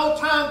 There's no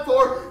time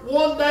for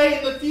one day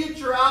in the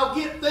future I'll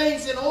get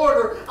things in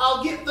order.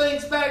 I'll get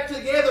things back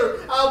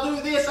together. I'll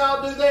do this,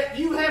 I'll do that.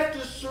 You have to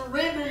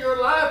surrender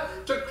your life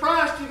to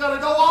Christ. You've got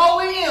to go all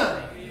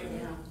in.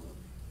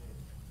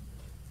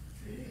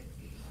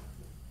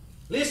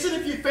 Listen,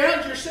 if you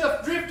found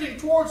yourself drifting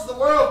towards the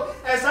world,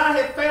 as I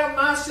have found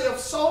myself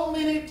so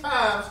many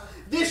times,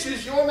 this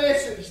is your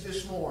message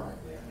this morning.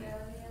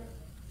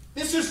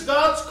 This is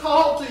God's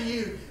call to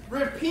you.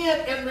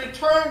 Repent and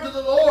return to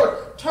the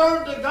Lord.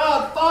 Turn to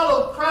God.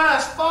 Follow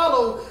Christ.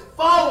 Follow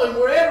Him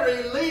wherever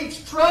He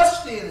leads.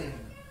 Trust in Him.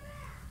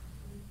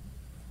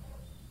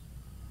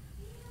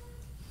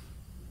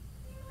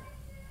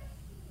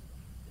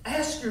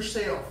 Ask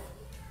yourself,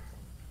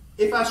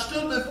 if I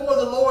stood before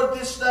the Lord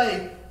this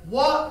day,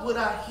 what would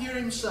I hear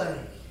Him say?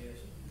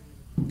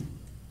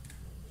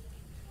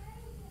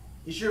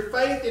 Is your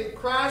faith in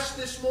Christ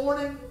this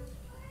morning?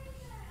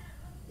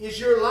 Is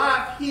your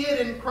life hid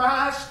in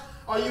Christ?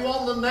 Are you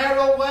on the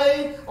narrow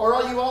way or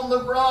are you on the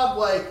broad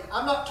way?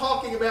 I'm not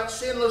talking about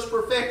sinless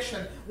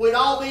perfection. We'd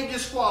all be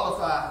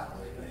disqualified.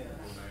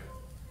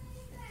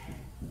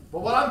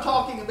 But what I'm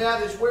talking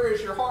about is, where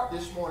is your heart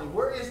this morning?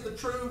 Where is the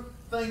true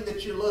thing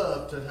that you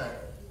love today?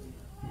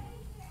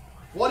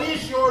 What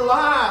is your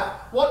life?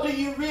 What do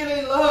you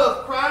really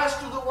love?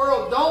 Christ or the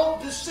world?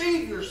 Don't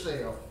deceive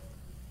yourself.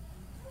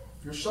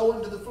 If you're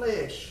sowing to the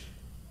flesh,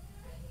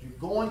 you're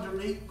going to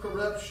reap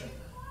corruption.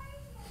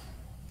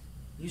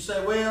 You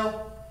say,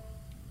 well,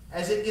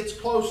 as it gets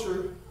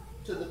closer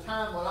to the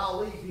time when I'll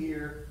leave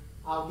here,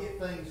 I'll get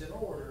things in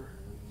order.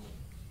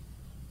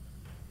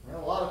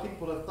 Well, a lot of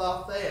people have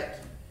thought that,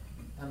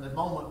 and the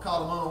moment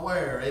caught them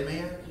unaware.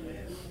 Amen?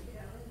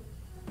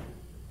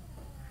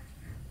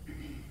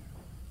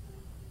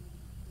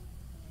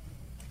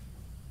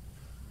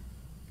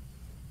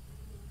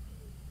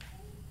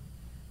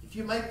 If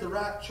you make the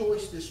right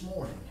choice this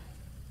morning,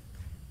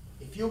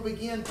 if you'll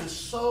begin to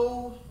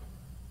sow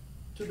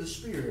to the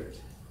Spirit,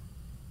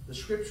 the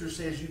Scripture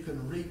says you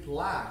can reap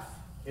life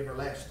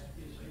everlasting.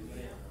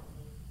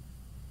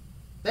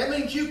 That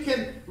means you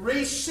can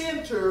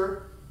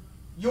recenter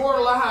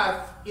your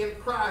life in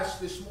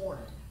Christ this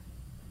morning.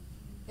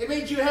 It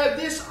means you have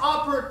this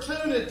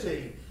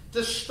opportunity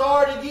to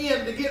start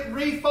again, to get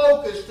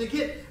refocused, to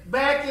get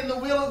back in the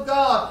will of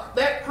God.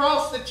 That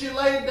cross that you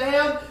laid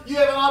down, you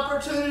have an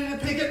opportunity to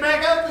pick it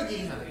back up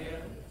again.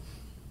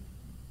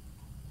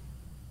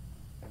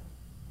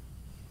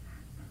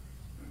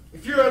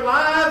 If you're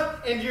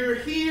alive and you're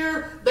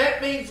here,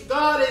 that means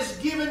God has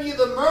given you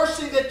the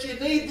mercy that you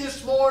need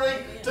this morning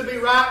to be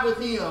right with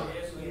Him.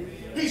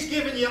 He's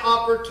given you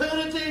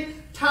opportunity,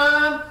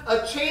 time,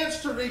 a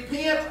chance to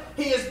repent.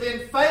 He has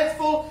been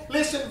faithful.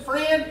 Listen,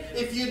 friend,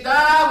 if you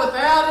die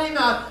without Him,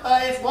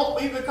 it won't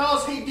be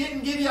because He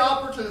didn't give you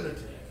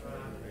opportunity.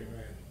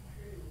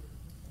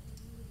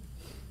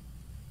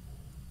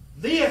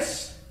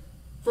 This,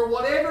 for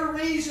whatever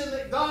reason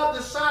that God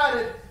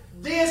decided,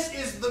 this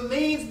is the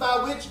means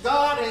by which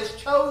God has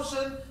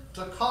chosen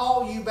to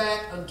call you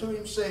back unto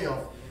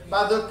Himself.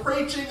 By the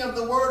preaching of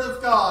the Word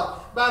of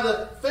God, by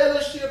the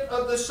fellowship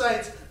of the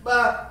saints,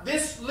 by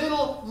this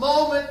little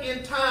moment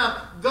in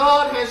time,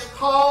 God has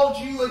called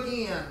you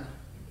again.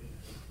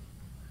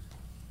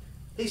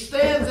 He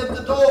stands at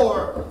the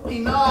door. He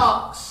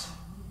knocks,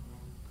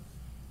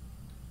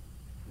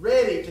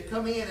 ready to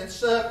come in and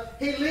sup.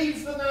 He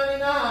leaves the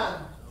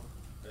 99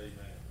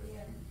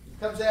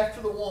 comes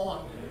after the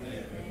one.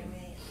 Amen.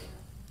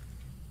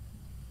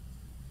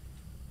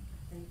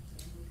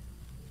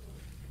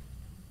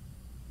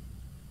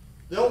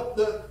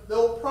 The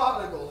old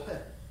prodigal,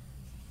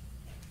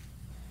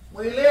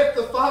 when he left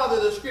the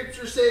father, the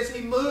scripture says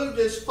he moved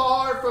as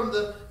far from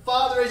the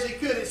father as he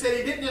could. It said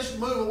he didn't just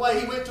move away,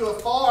 he went to a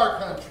far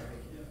country.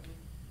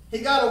 He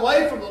got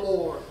away from the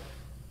Lord.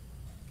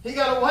 He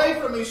got away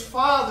from his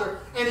father,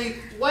 and he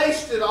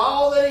wasted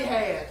all that he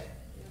had.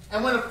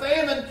 And when a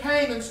famine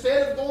came,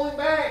 instead of going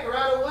back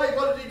right away,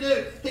 what did he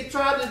do? He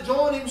tried to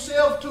join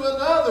himself to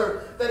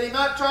another that he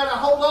might try to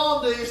hold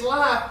on to his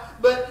life.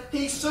 But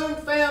he soon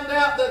found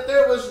out that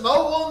there was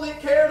no one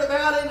that cared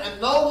about him and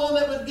no one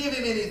that would give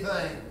him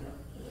anything.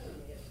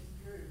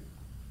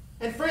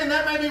 And friend,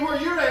 that may be where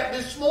you're at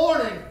this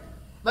morning.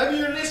 Maybe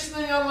you're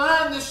listening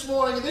online this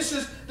morning and this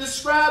is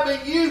describing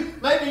you.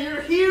 Maybe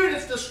you're here and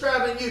it's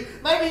describing you.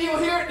 Maybe you'll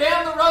hear it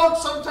down the road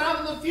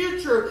sometime in the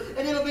future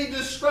and it'll be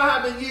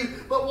describing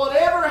you. But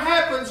whatever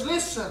happens,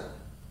 listen.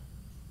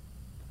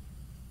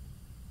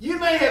 You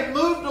may have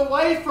moved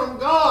away from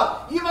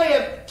God. You may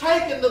have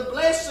taken the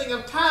blessing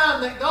of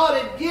time that God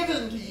had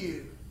given to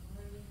you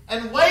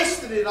and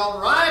wasted it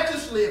on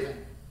riotous living.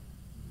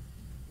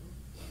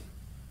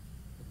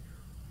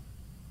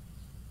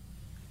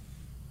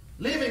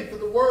 Living for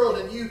the world,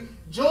 and you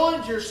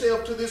joined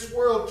yourself to this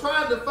world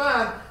trying to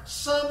find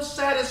some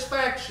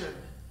satisfaction.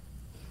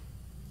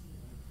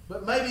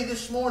 But maybe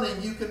this morning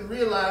you can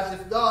realize,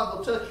 if God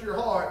will touch your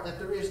heart, that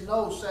there is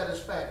no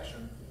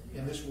satisfaction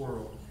in this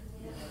world.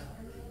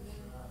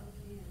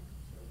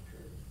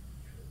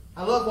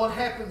 I love what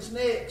happens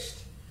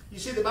next. You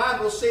see, the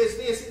Bible says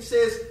this. It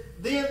says,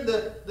 then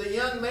the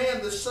young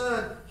man, the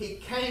son, he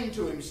came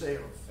to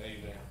himself.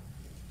 Amen.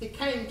 He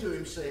came to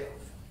himself.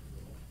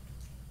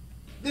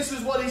 This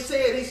is what he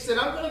said. He said,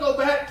 I'm going to go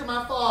back to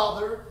my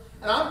father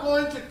and I'm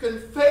going to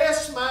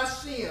confess my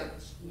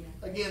sins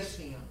against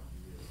him.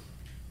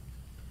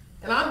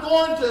 And I'm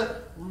going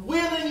to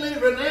willingly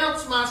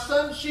renounce my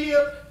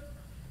sonship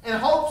in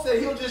hopes that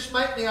he'll just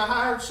make me a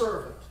hired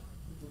servant.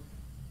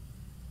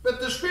 But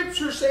the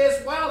scripture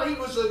says, while he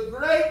was a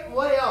great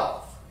way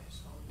off,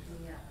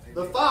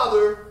 the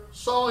father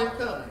saw him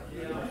coming.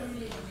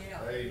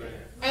 Amen.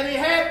 And he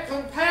had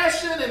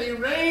compassion, and he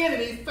ran,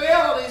 and he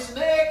fell on his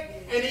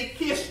neck, and he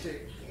kissed him.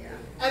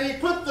 And he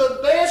put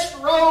the best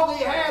robe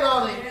he had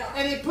on him,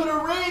 and he put a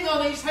ring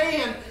on his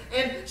hand,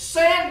 and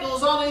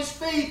sandals on his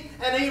feet,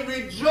 and he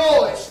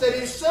rejoiced that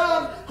his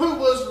son, who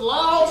was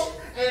lost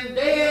and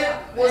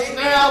dead, was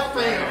now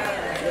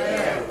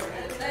found.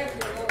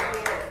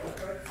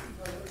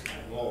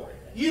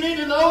 You need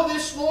to know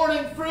this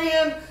morning,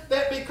 friend,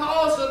 that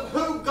because of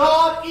who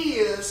God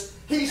is,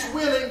 He's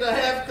willing to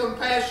have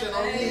compassion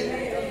on you.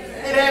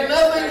 It had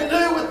nothing to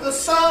do with the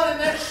son in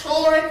that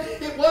story.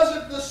 It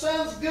wasn't the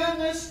son's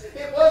goodness.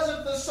 It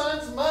wasn't the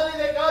son's money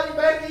that got him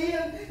back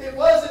in. It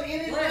wasn't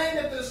anything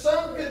that the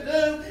son could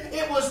do.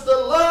 It was the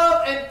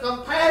love and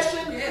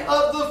compassion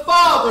of the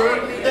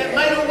Father that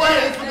made a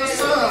way for the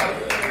Son.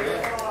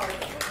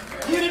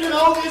 You need to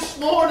know this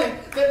morning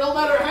that no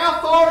matter how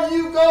far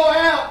you go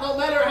out, no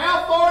matter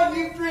how far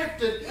you've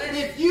drifted,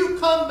 if you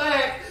come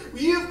back,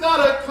 you've got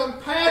a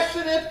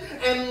compassionate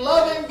and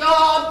loving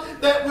God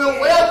that will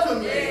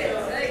welcome you.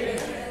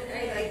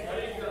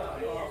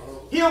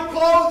 He'll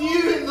clothe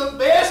you in the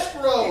best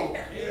robe.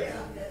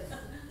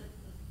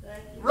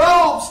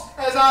 Robes,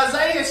 as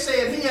Isaiah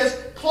said, He has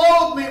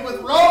clothed me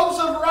with robes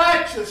of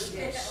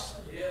righteousness.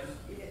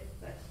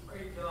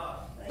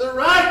 The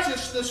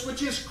righteousness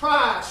which is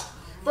Christ.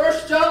 1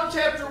 John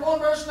chapter 1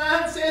 verse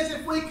 9 says,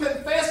 if we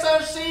confess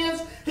our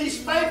sins,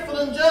 He's faithful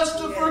and just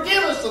to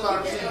forgive us of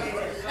our sins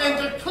and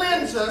to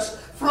cleanse us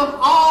from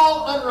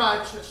all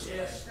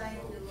unrighteousness. Thank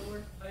you,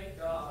 Lord. Thank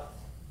God.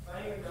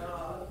 Thank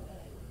God.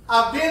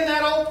 I've been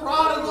that old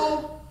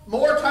prodigal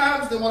more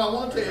times than what I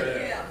want to tell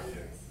you.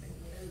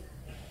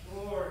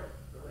 Lord.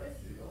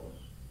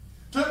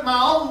 Took my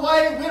own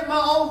way, went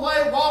my own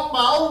way, walked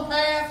my own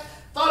path,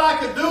 thought I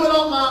could do it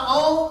on my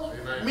own.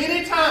 Amen.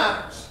 Many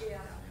times.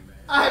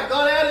 I had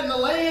gone out in the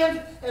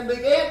land and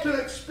began to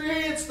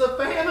experience the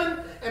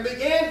famine and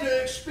began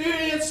to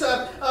experience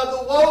the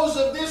woes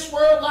of this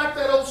world like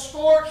that old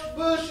scorched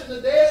bush in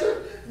the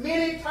desert.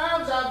 Many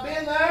times I've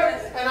been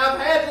there and I've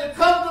had to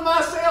come to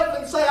myself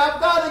and say, I've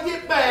got to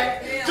get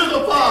back to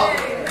the Father.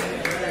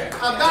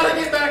 I've got to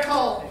get back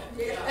home.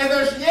 And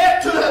there's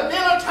yet to have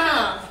been a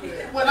time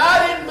when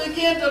I didn't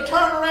begin to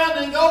turn around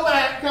and go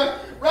back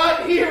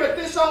right here at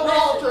this old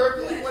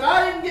altar, when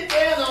I didn't get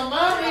down on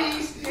my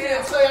knees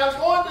and say, I'm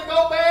going to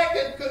go back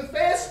and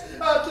confess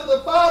to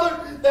the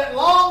Father that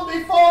long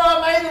before I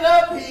made it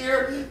up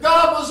here,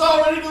 God was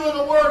already doing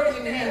a work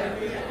in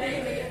Him.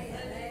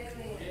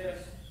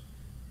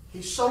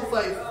 He's so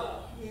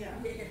faithful.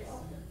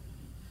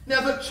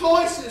 Now the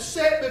choice is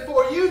set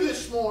before you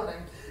this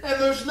morning, and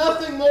there's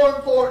nothing more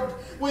important.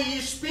 Will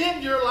you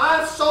spend your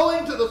life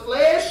sowing to the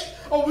flesh,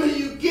 or will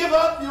you give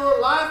up your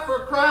life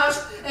for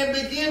Christ and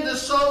begin to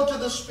sow to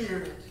the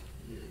Spirit?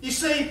 You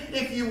see,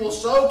 if you will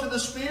sow to the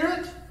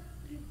Spirit,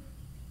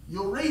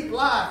 you'll reap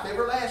life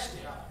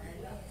everlasting.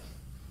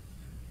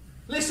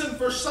 Listen,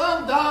 for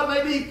some, God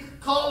may be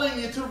calling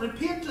you to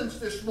repentance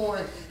this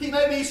morning. He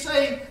may be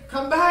saying,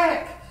 come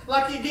back.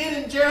 Like He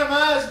did in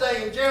Jeremiah's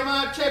day. In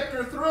Jeremiah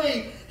chapter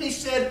 3, He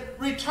said,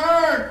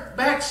 return,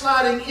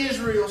 backsliding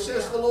Israel,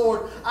 says the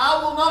Lord.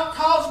 I will not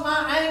cause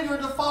my anger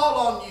to fall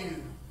on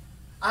you.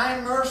 I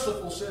am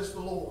merciful, says the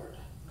Lord.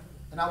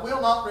 And I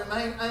will not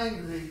remain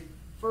angry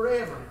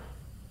forever.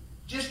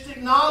 Just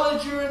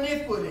acknowledge your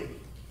iniquity.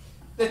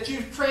 That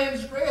you've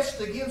transgressed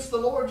against the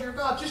Lord your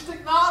God. Just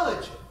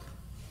acknowledge it.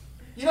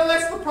 You know,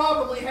 that's the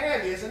problem we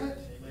have, isn't it?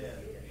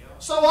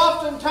 So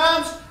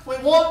oftentimes we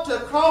want to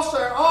cross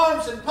our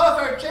arms and puff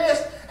our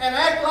chest and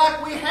act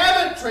like we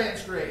haven't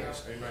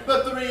transgressed.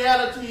 But the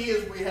reality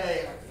is we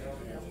have.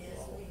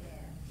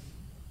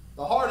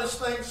 The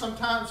hardest thing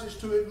sometimes is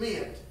to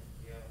admit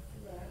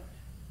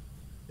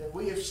that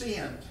we have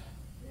sinned.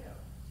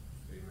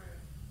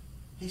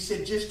 He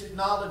said, just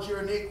acknowledge your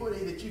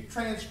iniquity, that you've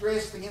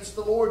transgressed against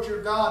the Lord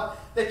your God,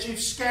 that you've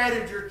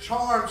scattered your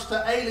charms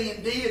to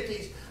alien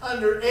deities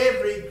under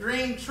every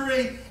green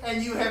tree,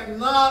 and you have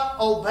not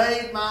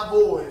obeyed my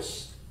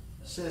voice,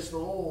 says the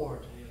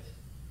Lord.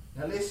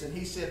 Now listen,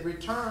 He said,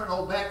 return,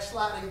 O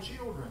backsliding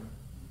children.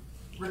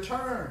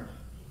 Return,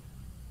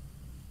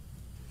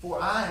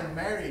 for I am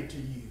married to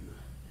you.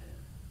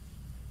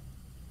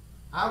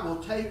 I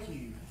will take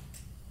you,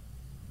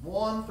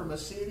 one from a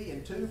city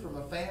and two from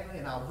a family,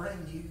 and I'll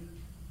bring you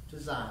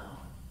to Zion.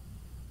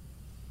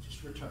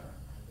 Just return.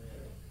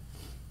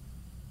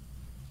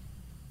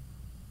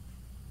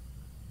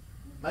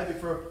 Maybe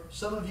for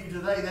some of you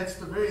today, that's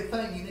the very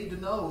thing you need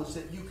to know, is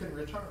that you can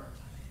return.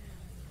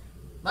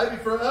 Maybe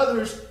for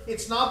others,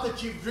 it's not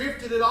that you've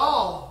drifted at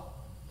all,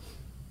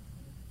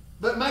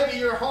 but maybe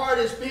your heart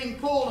is being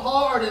pulled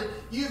hard and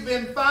you've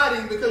been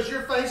fighting because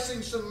you're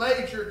facing some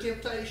major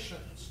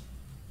temptations.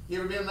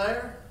 You ever been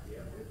there?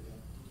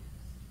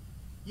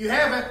 You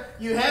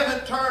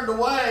haven't turned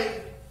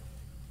away,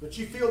 but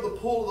you feel the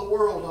pull of the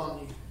world on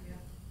you.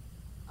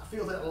 I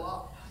feel that a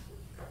lot.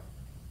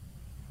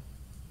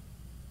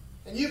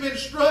 And you've been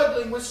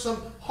struggling with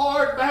some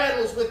hard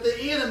battles with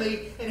the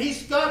enemy, and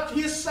he's got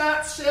his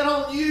sights set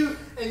on you,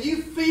 and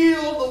you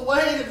feel the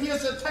weight of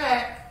his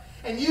attack,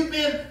 and you've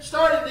been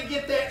starting to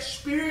get that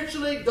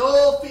spiritually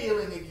dull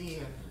feeling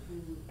again.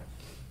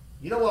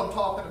 You know what I'm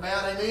talking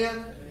about,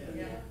 amen?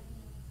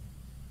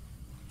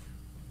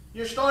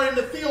 You're starting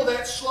to feel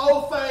that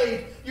slow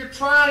fade. You're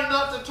trying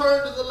not to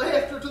turn to the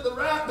left or to the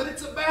right, but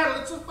it's a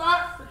battle. It's a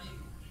fight for you.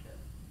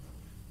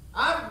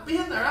 I've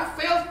been there. I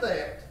felt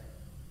that.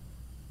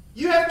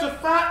 You have to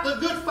fight the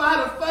good fight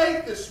of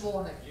faith this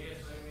morning.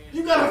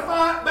 You've got to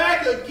fight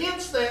back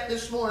against that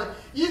this morning.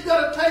 You've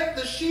got to take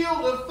the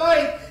shield of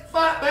faith,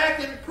 fight back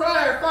in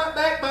prayer, fight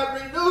back by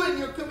renewing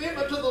your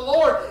commitment to the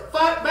Lord,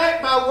 fight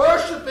back by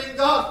worshiping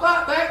God,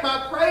 fight back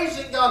by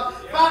praising God,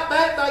 fight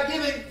back by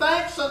giving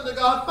thanks unto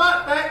God,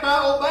 fight back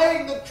by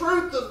obeying the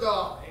truth of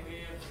God.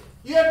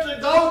 You have to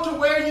go to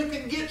where you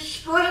can get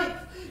strength.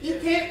 You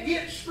can't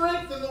get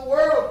strength in the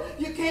world.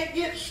 You can't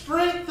get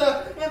strength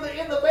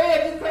in the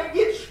bed. You can't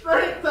get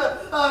strength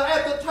at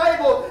the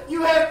table.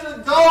 You have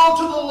to go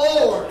to the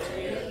Lord.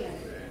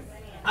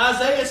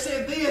 Isaiah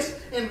said this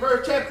in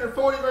chapter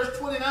 40, verse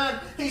 29.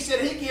 He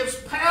said, He gives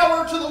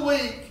power to the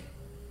weak,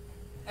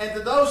 and to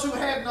those who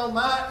have no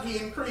might, He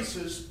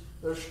increases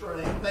their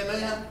strength.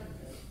 Amen?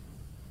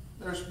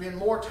 There's been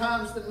more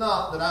times than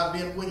not that I've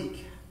been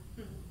weak.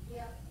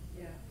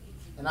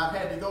 And I've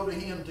had to go to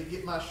Him to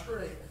get my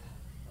strength.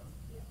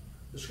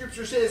 The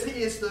Scripture says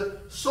He is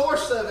the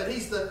source of it.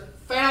 He's the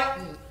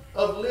fountain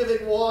of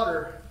living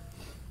water.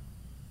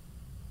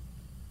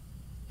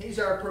 He's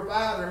our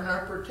provider and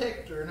our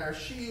protector and our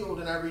shield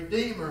and our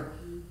redeemer,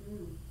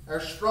 our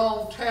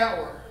strong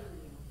tower.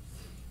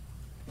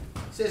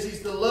 It says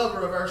He's the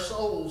lover of our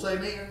souls.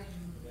 Amen?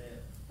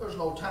 There's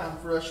no time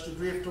for us to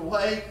drift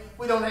away.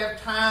 We don't have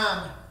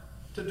time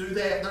to do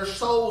that. There's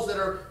souls that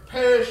are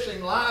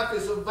perishing. Life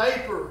is a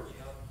vapor.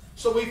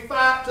 So we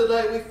fight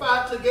today. We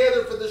fight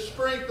together for the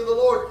strength of the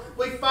Lord.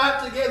 We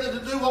fight together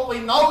to do what we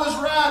know is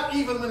right,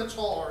 even when it's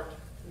hard.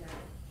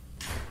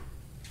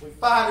 We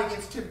fight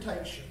against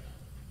temptation.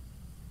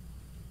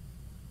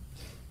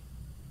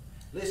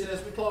 Listen,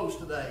 as we close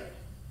today,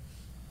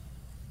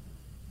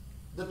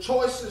 the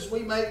choices we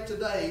make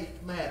today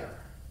matter.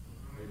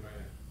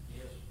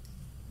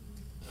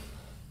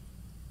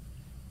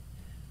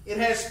 It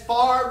has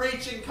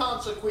far-reaching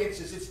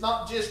consequences. It's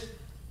not just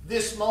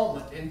this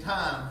moment in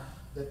time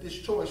that this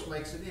choice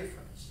makes a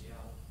difference.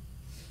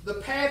 The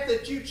path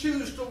that you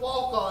choose to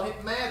walk on,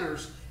 it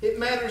matters. It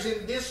matters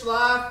in this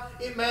life.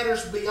 It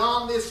matters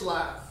beyond this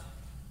life.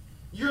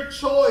 Your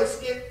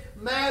choice, it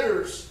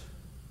matters.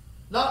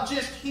 Not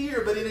just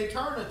here, but in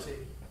eternity.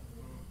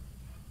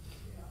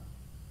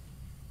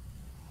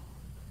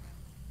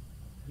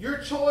 Your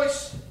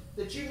choice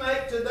that you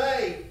make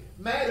today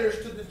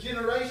matters to the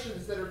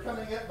generations that are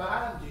coming up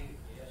behind you.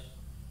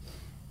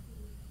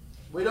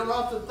 We don't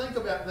often think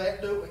about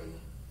that, do we?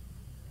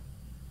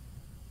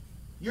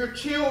 Your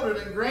children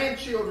and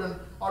grandchildren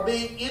are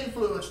being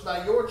influenced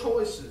by your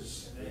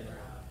choices.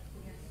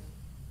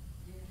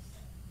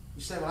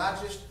 You say, well,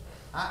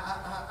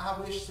 I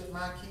wish that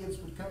my kids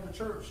would come to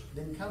church.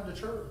 Then come to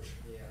church.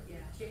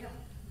 Yeah.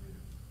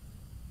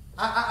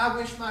 I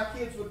wish my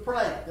kids would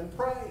pray. Then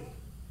pray.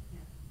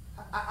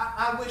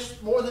 I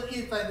wish more than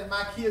anything that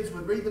my kids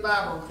would read the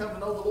Bible and come to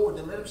know the Lord.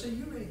 Then let them see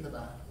you reading the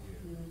Bible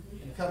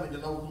and coming to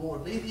know the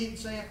Lord. Be the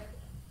example.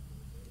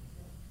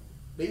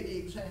 Be the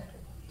example.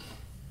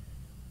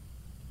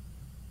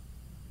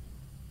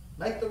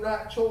 Make the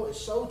right choice.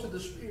 Sow to the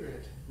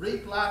Spirit.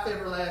 Reap life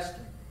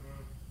everlasting.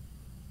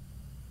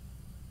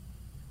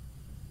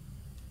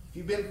 If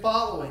you've been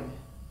following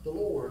the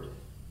Lord,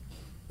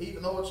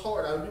 even though it's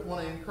hard, I do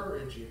want to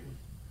encourage you.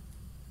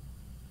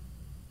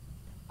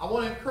 I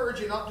want to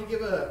encourage you not to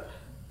give up.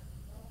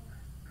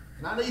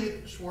 And I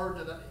needed this word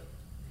today.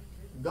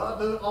 God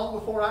knew it long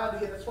before I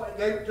did. That's why He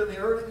gave it to me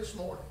early this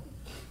morning.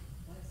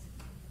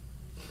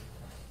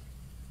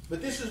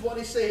 But this is what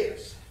He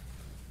says.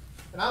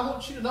 And I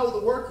want you to know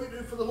the work you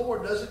do for the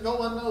Lord doesn't go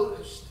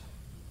unnoticed.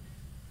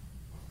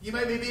 You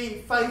may be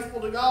being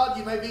faithful to God.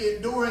 You may be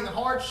enduring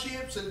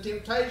hardships and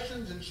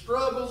temptations and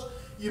struggles.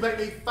 You may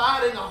be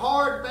fighting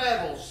hard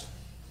battles.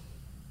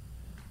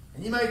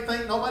 And you may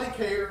think nobody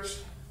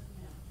cares.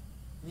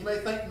 You may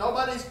think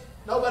nobody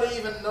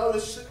even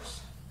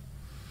notices.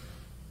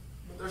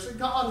 But there's a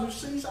God who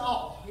sees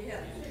all.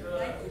 Yeah.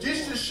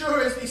 Just as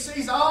sure as He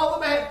sees all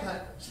the bad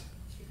things,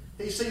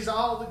 He sees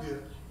all the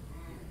good.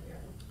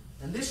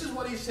 And this is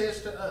what He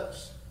says to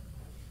us.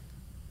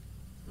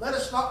 Let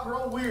us not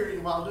grow weary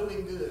while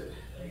doing good.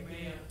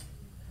 Amen.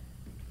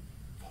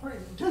 For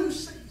in due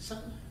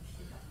season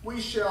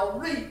we shall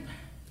reap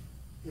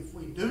if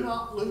we do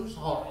not lose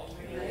heart.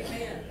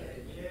 Amen.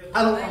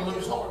 I don't want to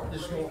lose heart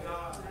this morning.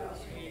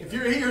 If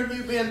you're here and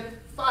you've been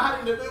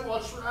fighting to do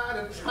what's right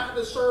and trying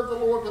to serve the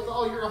Lord with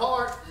all your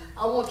heart,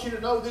 I want you to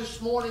know this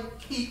morning,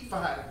 keep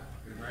fighting.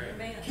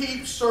 Amen.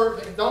 Keep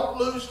serving. Don't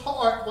lose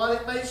heart while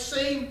it may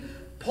seem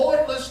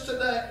pointless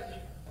today.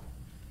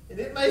 And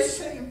it may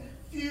seem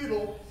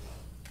futile.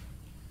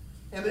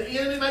 And the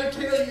enemy may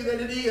tell you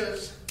that it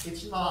is.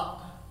 It's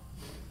not.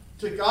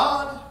 To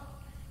God,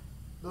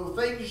 the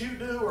things you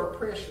do are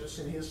precious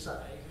in His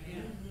sight.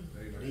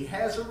 But He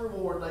has a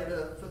reward laid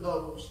up for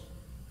those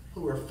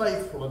who are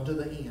faithful unto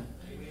the end.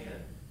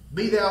 Amen.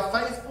 Be thou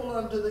faithful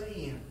unto the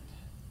end,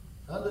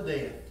 unto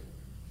death,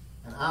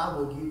 and I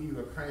will give you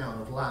a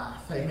crown of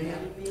life.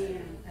 Amen.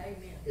 Amen.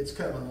 Amen. It's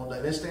coming one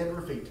day. Let's stand to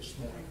our feet this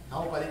morning. I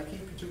hope I didn't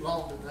keep you too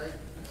long today.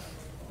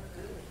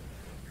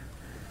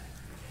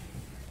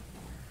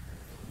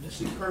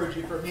 Just encourage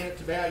you for a minute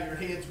to bow your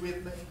heads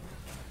with me.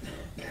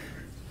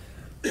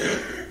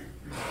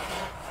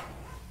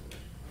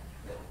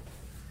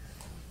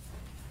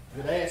 I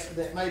would ask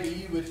that maybe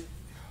you would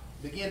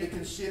begin to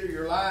consider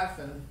your life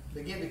and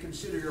begin to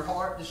consider your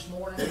heart this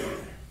morning.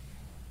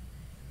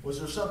 Was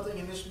there something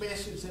in this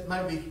message that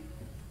maybe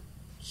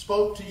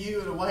spoke to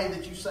you in a way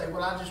that you say,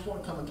 well, I just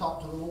want to come and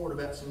talk to the Lord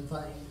about some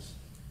things.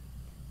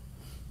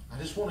 I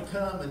just want to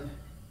come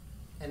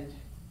and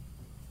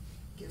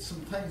get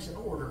some things in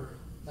order,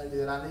 maybe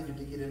that I needed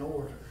to get in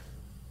order.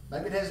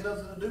 Maybe it has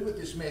nothing to do with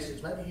this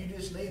message. Maybe you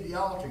just need the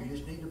altar. You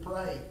just need to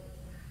pray.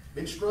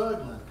 Been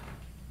struggling.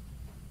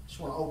 Just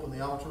want to open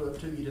the altar up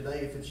to you today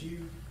if it's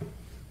you.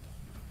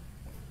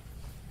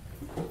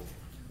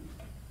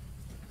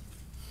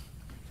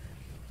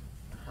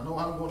 I know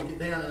I'm going to get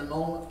down in a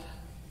moment.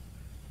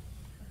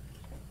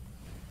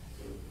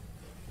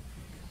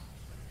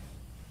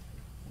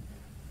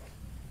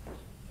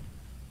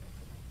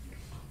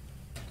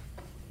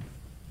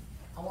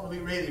 I want to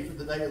be ready for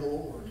the day of the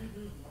Lord.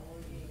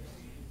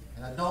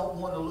 And I don't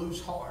want to lose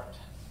heart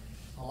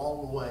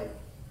along the way.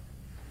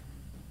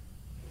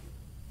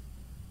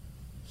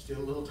 Still a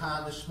little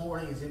time this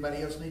morning. Does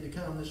anybody else need to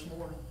come this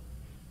morning?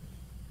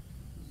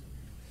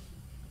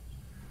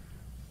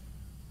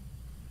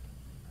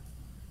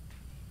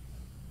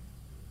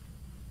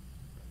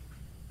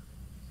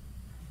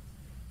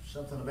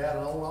 Something about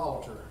an old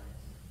altar.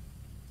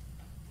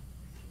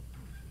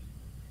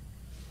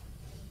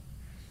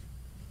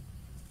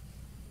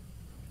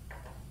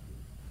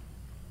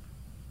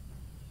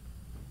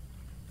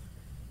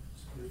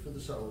 It's good for the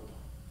soul.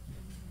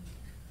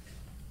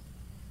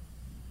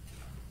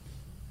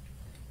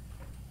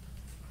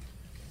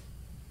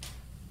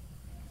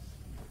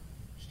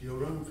 Still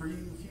room for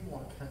you if you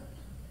want to come.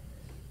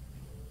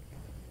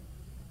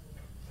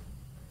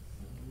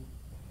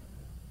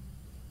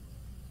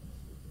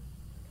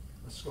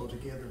 Let's go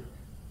together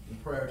in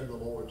prayer to the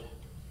Lord.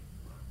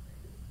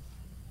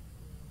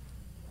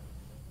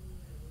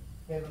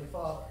 Heavenly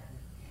Father,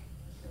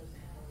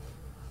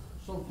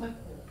 so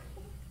thankful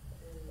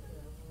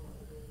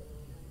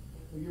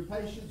for your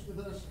patience with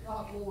us,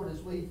 God, Lord,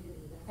 as we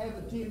have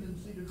a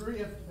tendency to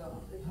drift, God,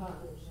 at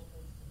times.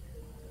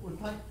 We're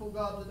thankful,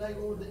 God, today,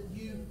 Lord, that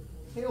you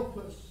help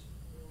us.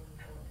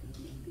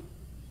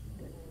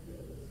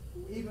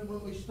 Even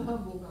when we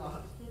stumble,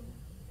 God.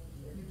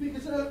 You pick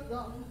us up,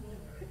 God.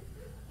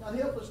 God,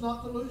 help us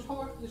not to lose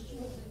heart this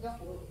morning, God.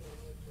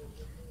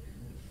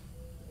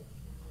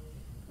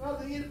 God,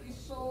 the enemy's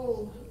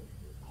so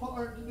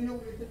hard to deal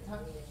with at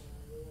times.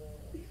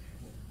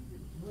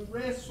 We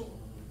wrestle.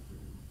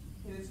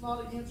 And it's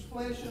not against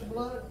flesh and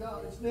blood,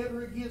 God. It's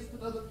never against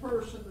another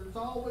person. It's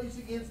always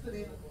against an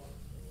enemy.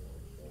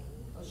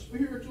 A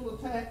spiritual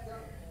attack, God.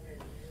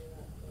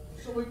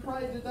 So we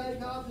pray today,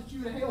 God, that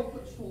you would help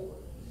us, Lord,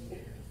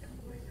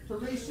 to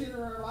recenter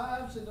our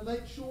lives and to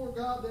make sure,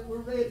 God, that we're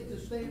ready to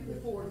stand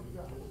before you,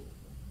 God.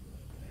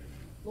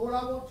 Lord,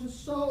 I want to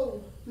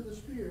sow to the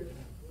Spirit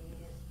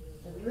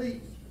and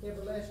reap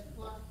everlasting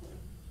life.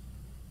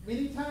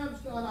 Many times,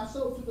 God, I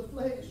sow to the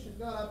flesh, and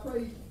God, I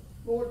pray,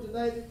 Lord,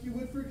 today that you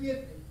would forgive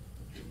me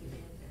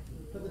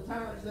for the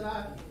times that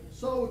I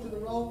sow to the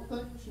wrong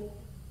things, Lord.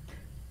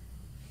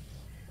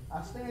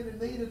 I stand in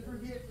need of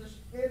forgiveness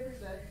every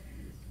day.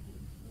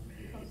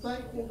 I'm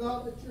thankful,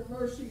 God, that your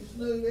mercy is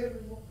new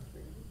every morning.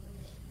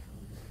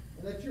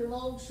 And that you're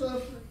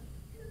long-suffering,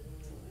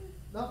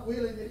 not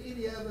willing that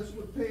any of us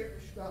would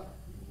perish, God.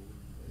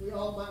 We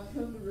all might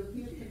come to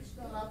repentance,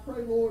 God. I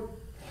pray, Lord,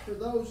 for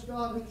those,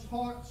 God, whose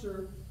hearts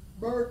are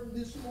burdened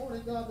this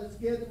morning, God, that's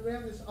gathered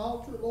around this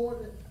altar,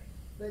 Lord,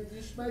 that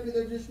just maybe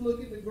they're just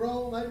looking to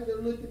grow. Maybe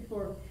they're looking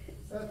for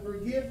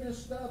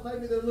forgiveness, God.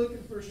 Maybe they're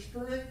looking for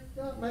strength,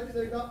 God. Maybe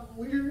they've gotten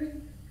weary.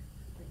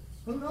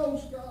 Who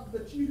knows, God,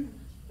 but you.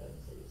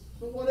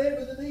 But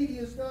whatever the need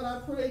is, God,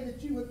 I pray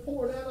that you would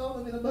pour it out on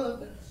them in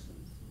abundance.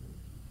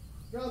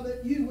 God,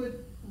 that you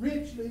would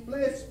richly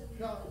bless them,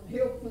 God, and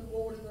help them,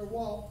 Lord, in their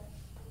walk.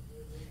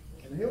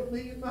 And help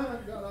me in mine,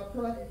 God, I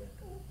pray.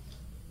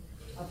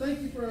 I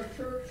thank you for our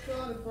church,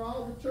 God, and for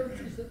all the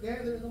churches that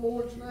gather in the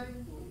Lord's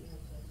name.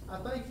 I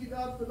thank you,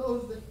 God, for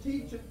those that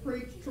teach and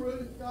preach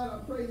truth. God,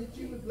 I pray that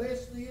you would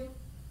bless them.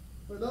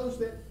 For those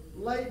that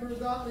labor,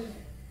 God,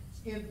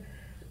 in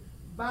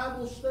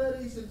Bible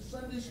studies and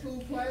Sunday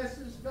school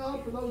classes,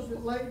 God, for those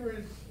that labor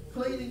in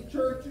cleaning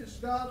churches,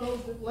 God,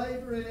 those that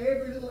labor in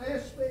every little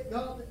aspect,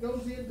 God, that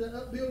goes into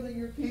upbuilding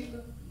your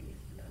kingdom,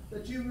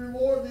 that you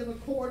reward them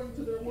according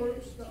to their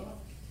works, God.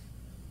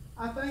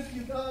 I thank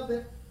you, God,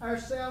 that our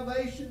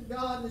salvation,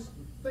 God, is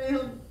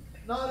found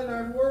not in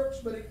our works,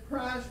 but in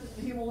Christ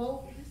and Him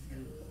alone.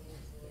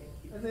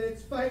 And that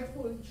it's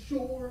faithful and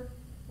sure.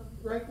 I'm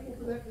grateful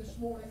for that this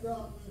morning,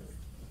 God.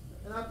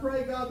 And I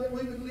pray, God, that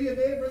we would live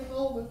every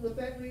moment with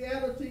that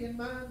reality in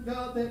mind,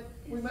 God, that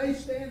we may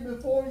stand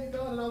before you,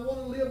 God, and I want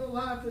to live a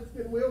life that's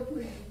been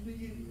well-pleasing to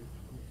you.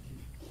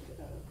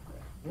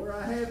 Where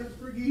I haven't,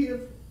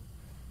 forgive.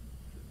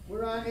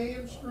 Where I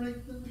am,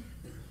 strengthen.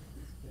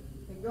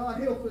 And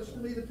God, help us to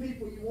be the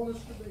people you want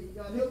us to be.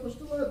 God, help us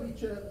to love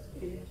each other.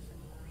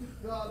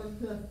 God, and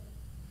to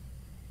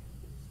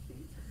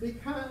be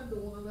kind to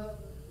one another.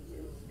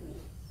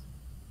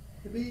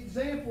 To be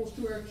examples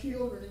to our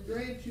children and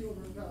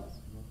grandchildren, God.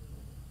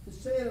 To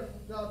set them,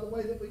 God, the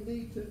way that we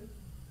need to.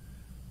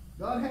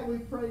 God, how we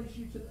praise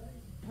you today.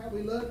 How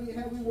we love you,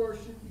 how we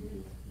worship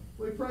you.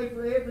 We pray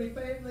for every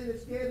family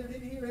that's gathered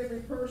in here,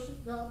 every person,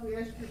 God. We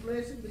ask your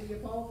blessing to be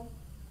upon them.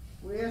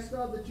 We ask,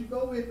 God, that you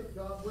go with them,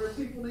 God. Where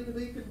people need to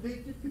be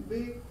convicted,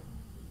 convict.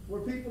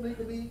 Where people need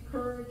to be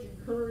encouraged,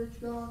 encourage,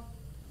 God.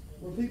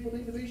 Where people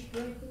need to be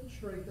strengthened,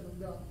 strengthen them,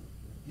 God.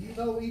 You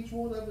know each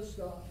one of us,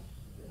 God.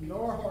 You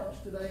know our hearts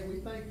today. We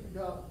thank you,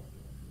 God,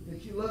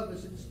 that you love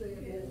us instead,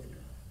 Lord.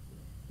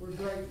 We're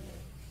grateful.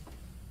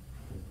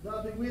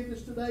 God, be with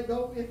us today.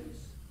 Go with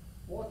us.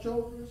 Watch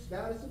over us.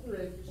 Guide us and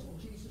direct us. In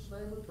Jesus'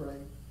 name we pray.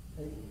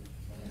 Amen.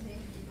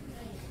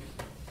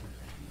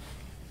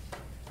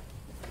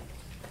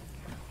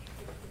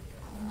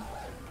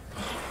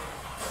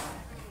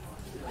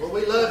 Well,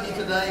 we love you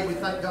today. We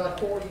thank God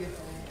for you.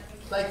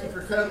 Thank you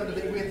for coming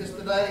to be with us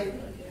today.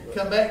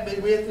 Come back and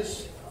be with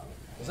us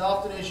as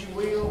often as you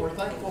will. We're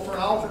thankful for an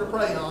altar to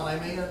pray on.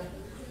 Amen.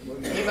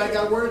 Anybody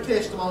got a word of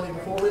testimony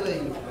before we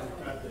leave?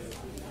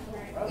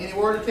 Any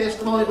word of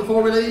testimony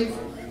before we leave?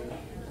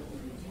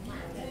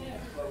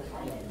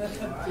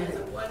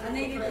 I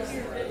needed to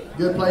hear it.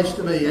 Good place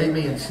to be.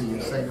 Amen,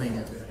 sis.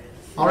 Amen.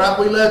 All right,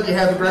 we love you.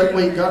 Have a great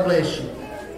week. God bless you.